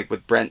 like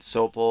with Brent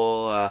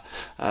Sopel,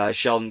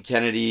 Sheldon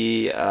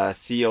Kennedy,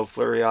 Theo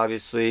Fleury,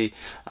 obviously,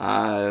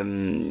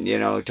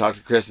 talked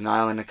to Chris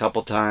Nyland a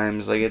couple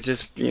times. Like, it's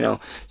just,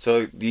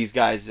 so these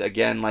guys,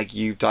 again, like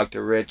you talked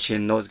to Rich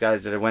and those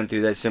guys that have went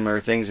through that similar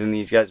things, and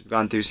these guys have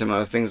gone through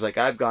similar things like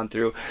I've gone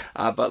through,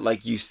 but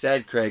like you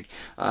said, Craig,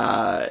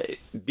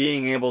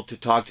 being able to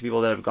talk to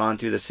people that have gone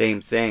through the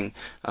same thing,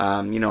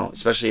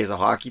 especially as a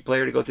hockey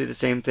player, to go through the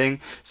same thing.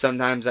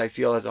 Sometimes I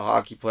feel as a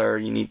hockey player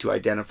you need to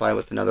identify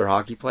with another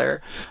hockey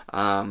player.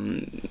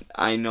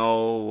 I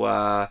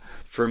know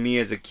for me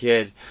as a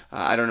kid,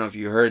 I don't know if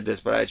you heard this,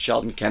 but I had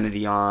Sheldon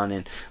Kennedy on,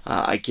 and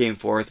I came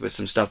forth with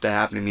some stuff that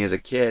happened to me as a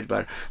kid,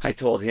 but I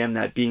told him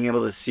that being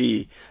able to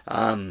see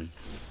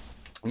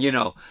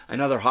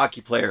another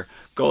hockey player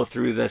go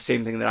through the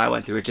same thing that I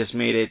went through, it just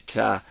made it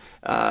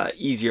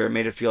easier. It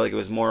made it feel like it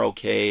was more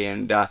okay.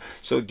 And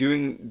so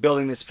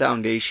building this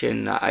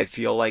foundation, I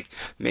feel like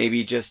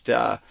maybe just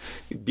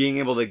being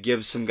able to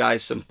give some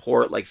guys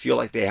support, like feel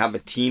like they have a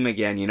team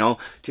again,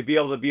 to be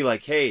able to be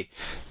like, hey,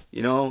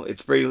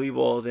 it's Brady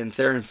Leibold and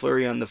Theoren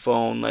Fleury on the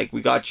phone, like,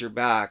 we got your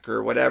back,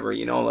 or whatever,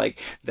 like,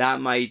 that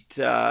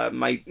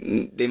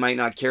they might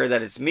not care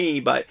that it's me,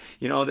 but,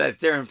 that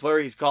Theoren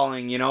Fleury's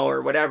calling,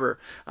 or whatever.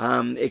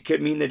 It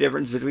could mean the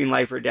difference between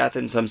life or death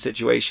in some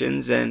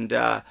situations, and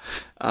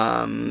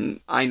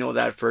I know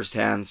that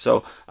firsthand.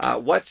 So,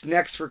 what's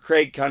next for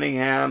Craig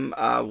Cunningham?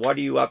 What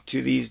are you up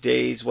to these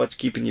days? What's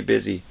keeping you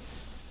busy?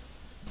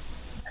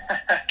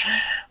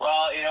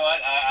 Well, you know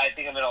what? I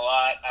think I'm in a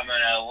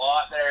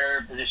lot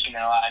better position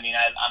now.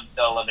 I'm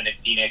still living in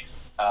Phoenix.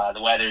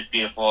 The weather's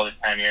beautiful this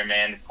time of year,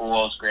 man. The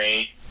pool's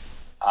great.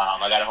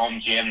 I got a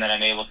home gym that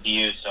I'm able to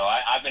use. So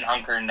I've been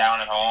hunkering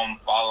down at home,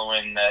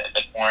 following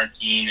the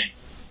quarantine,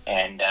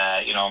 and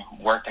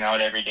working out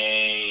every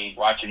day,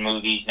 watching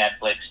movies,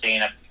 Netflix,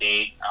 staying up to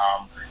date.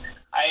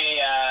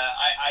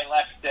 I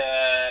left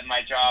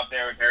my job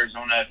there with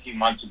Arizona a few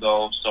months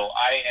ago, so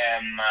I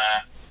am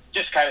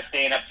just kind of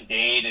staying up to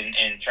date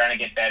and trying to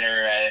get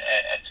better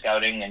at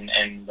scouting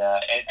and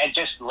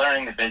just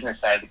learning the business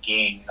side of the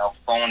game.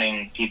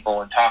 Phoning people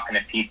and talking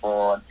to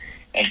people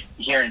and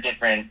hearing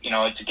different.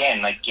 It's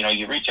again like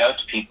you reach out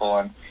to people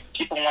and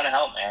people want to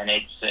help, man.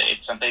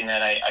 It's something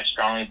that I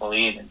strongly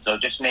believe in. So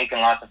just making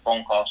lots of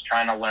phone calls,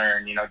 trying to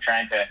learn.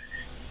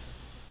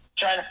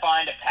 trying to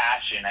find a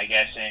passion, I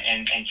guess,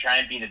 and try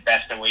and be the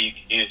best at what you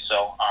can do.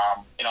 So,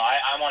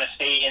 I want to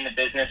stay in the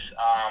business.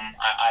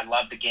 I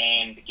love the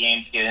game. The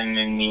game's given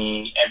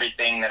me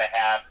everything that I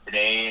have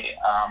today,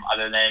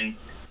 other than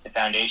the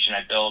foundation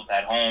I built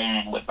at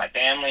home with my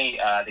family.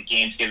 The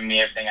game's given me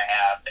everything I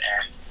have,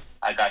 and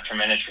I got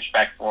tremendous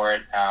respect for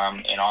it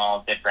in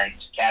all different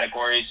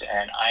categories,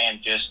 and I am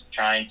just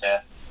trying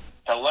to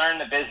learn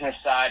the business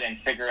side and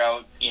figure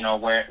out,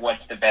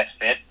 what's the best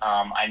fit.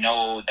 I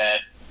know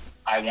that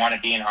I want to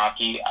be in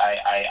hockey.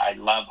 I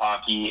love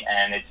hockey,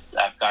 and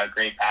I've got a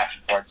great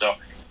passion for it. So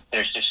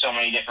there's just so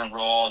many different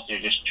roles. You're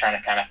just trying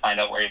to kind of find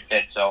out where you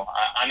fit. So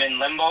I'm in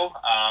limbo.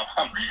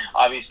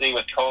 Obviously,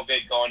 with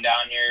COVID going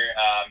down here,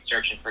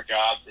 searching for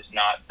jobs is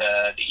not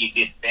the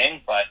easiest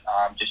thing, but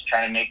just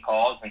trying to make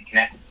calls and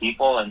connect with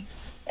people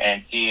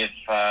and see if,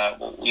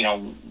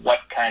 what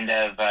kind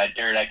of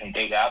dirt I can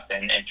dig up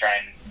and try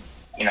and,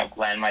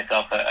 land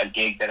myself a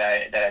gig that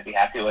I'd be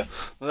happy with.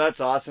 Well, that's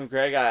awesome,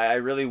 Craig. I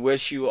really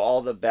wish you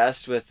all the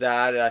best with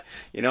that.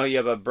 You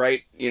have a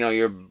bright,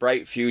 you're a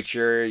bright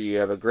future. You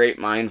have a great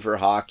mind for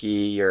hockey.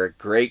 You're a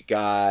great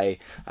guy.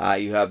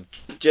 You have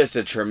just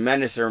a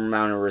tremendous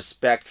amount of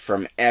respect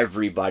from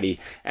everybody.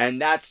 And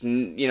that's,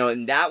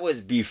 and that was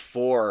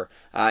before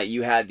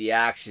you had the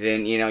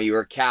accident. You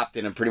were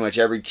captain of pretty much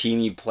every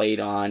team you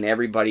played on.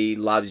 Everybody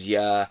loves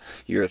you.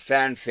 You're a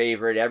fan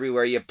favorite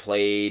everywhere you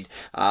played.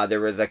 There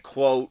was a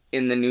quote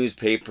in the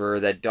newspaper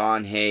that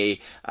Don Hay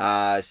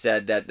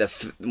said that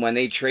when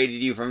they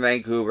traded you from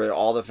Vancouver,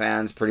 all the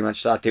fans pretty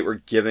much thought they were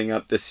giving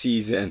up the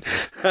season.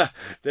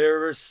 They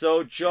were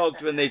so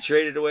choked when they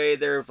traded away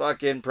their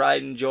fucking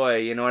pride and joy.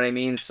 You know what I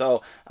mean?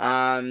 So,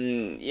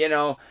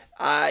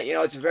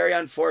 it's very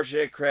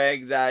unfortunate,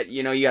 Craig, that,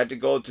 you had to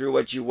go through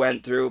what you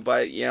went through,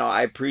 but,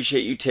 I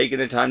appreciate you taking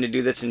the time to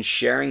do this and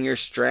sharing your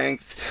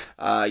strength,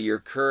 your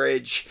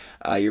courage,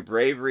 your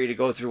bravery to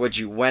go through what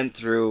you went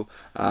through.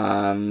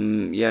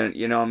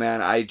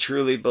 Man, I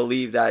truly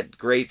believe that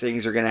great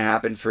things are going to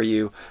happen for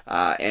you.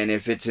 And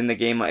if it's in the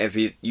game, if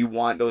you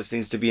want those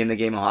things to be in the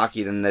game of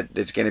hockey, then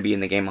it's going to be in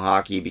the game of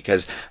hockey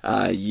because,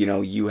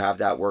 you have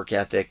that work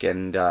ethic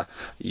and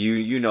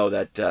you know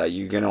that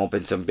you're going to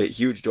open some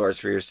huge doors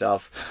for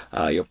yourself.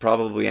 You'll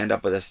probably end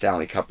up with a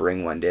Stanley Cup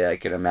ring one day. I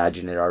can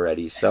imagine it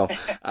already. So,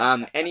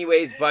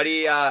 anyways,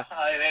 buddy.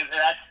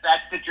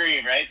 That's the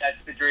dream, right?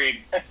 That's the dream.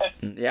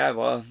 Yeah,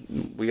 well,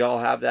 we all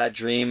have that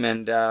dream,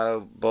 and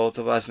both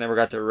of us never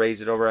got to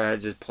raise it over our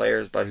heads as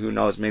players, but who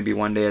knows, maybe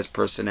one day as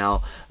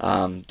personnel.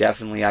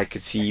 Definitely I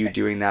could see you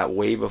doing that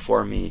way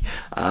before me.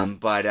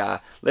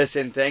 But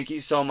listen, thank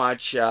you so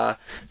much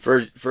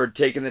for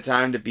taking the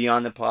time to be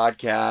on the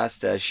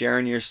podcast,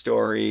 sharing your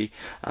story.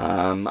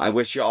 I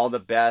wish you all the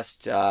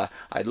best.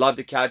 I'd love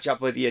to catch up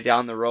with you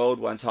down the road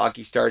once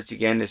hockey starts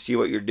again to see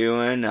what you're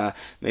doing.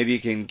 Maybe you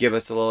can give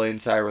us a little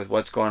insight with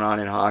what's going on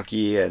in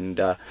hockey and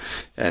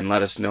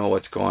let us know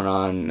what's going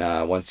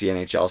on once the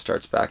NHL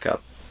starts back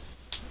up.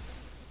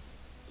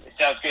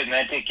 Sounds good,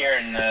 man. Take care,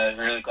 and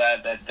really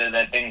glad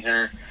that things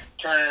are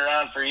turning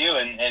around for you,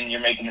 and you're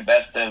making the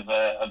best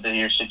of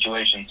your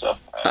situation. So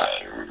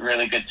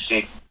really good to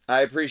see.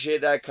 I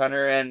appreciate that,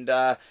 Connor, and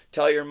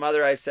tell your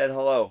mother I said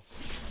hello.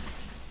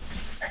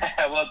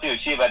 Will do.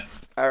 See you, bud.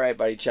 All right,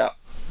 buddy. Ciao.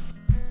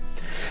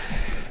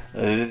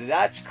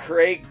 That's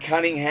Craig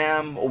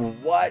Cunningham.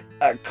 What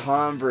a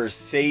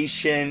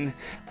conversation.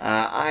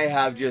 I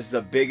have just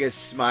the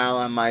biggest smile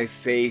on my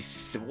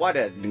face. What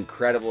an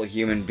incredible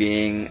human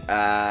being.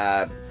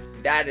 That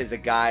is a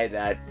guy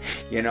that,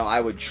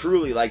 I would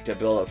truly like to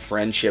build a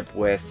friendship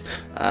with.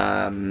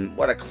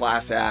 What a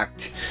class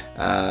act.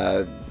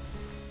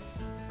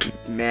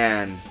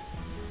 Man.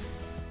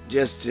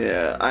 Just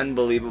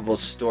unbelievable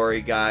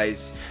story,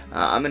 guys.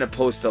 I'm going to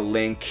post a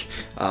link.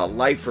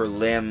 Life or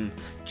Limb.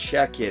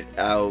 Check it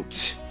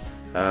out.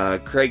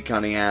 Craig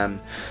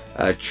Cunningham.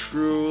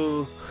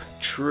 True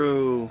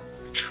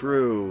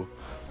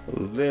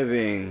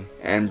living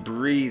and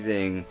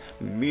breathing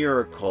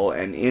miracle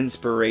and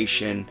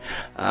inspiration.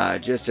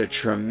 Just a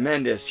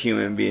tremendous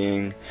human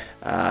being.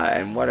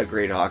 And what a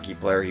great hockey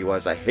player he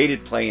was. I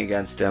hated playing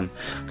against him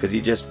because he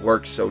just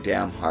worked so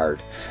damn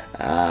hard.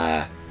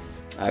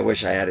 I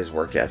wish I had his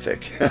work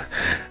ethic.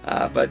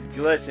 But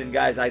listen,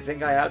 guys, I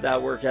think I have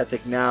that work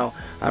ethic now.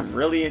 I'm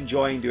really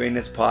enjoying doing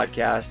this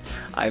podcast.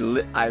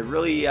 I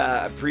really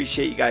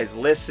appreciate you guys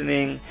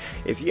listening.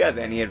 If you have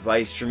any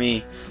advice for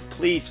me,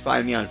 please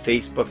find me on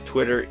Facebook,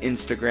 Twitter,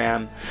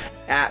 Instagram,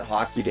 at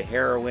Hockey to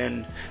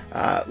Heroin.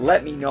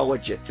 Let me know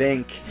what you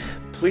think.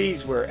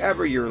 Please,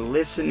 wherever you're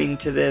listening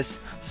to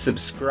this,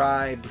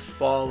 subscribe,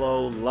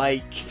 follow,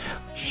 like,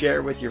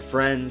 share with your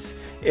friends.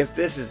 If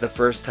this is the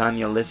first time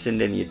you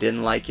listened and you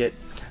didn't like it,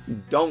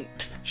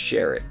 don't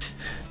share it.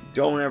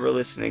 Don't ever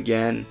listen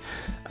again.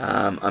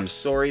 I'm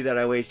sorry that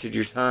I wasted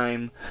your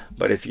time,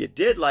 but if you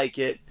did like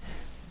it,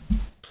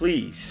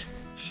 please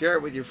share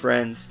it with your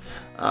friends.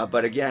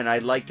 But again,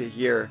 I'd like to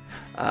hear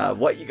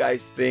what you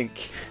guys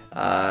think,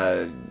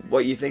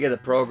 what you think of the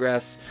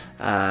progress.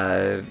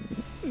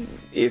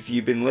 If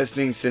you've been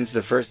listening since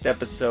the first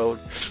episode,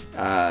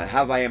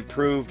 have I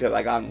improved? Have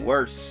I gotten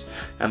worse?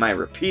 Am I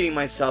repeating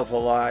myself a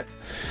lot?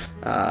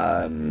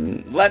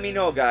 Let me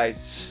know,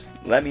 guys.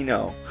 Let me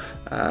know.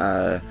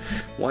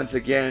 Once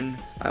again,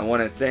 I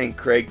want to thank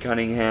Craig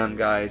Cunningham,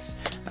 guys.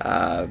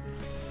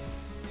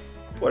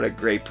 What a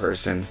great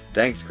person.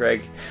 Thanks,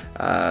 Craig.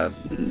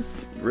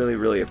 Really,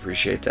 really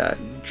appreciate that.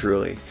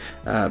 Truly.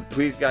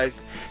 Please, guys,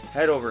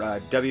 head over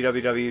to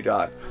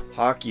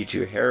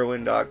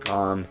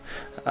www.hockeytoheroin.com.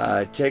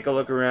 Take a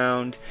look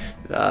around.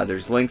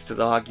 There's links to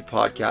the Hockey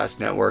Podcast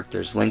Network.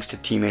 There's links to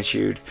Team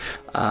Issued.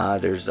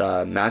 There's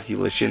Matthew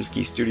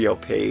Lashinsky's studio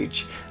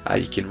page.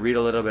 You can read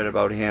a little bit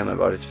about him,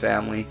 about his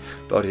family,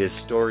 about his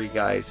story,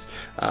 guys.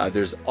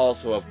 There's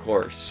also, of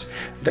course,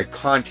 the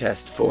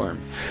contest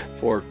form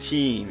for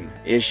Team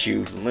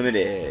Issued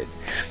Limited.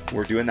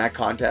 We're doing that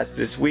contest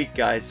this week,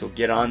 guys, so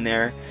get on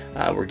there.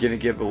 We're going to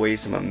give away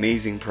some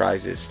amazing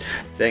prizes.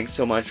 Thanks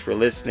so much for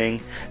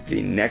listening.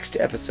 The next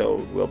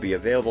episode will be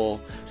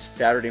available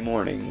Saturday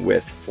morning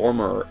with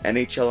former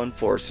NHL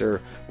enforcer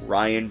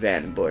Ryan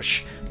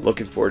Vandenbush.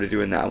 Looking forward to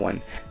doing that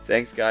one.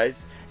 Thanks,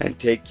 guys, and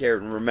take care.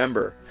 And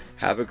remember,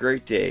 have a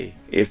great day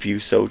if you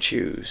so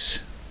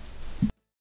choose.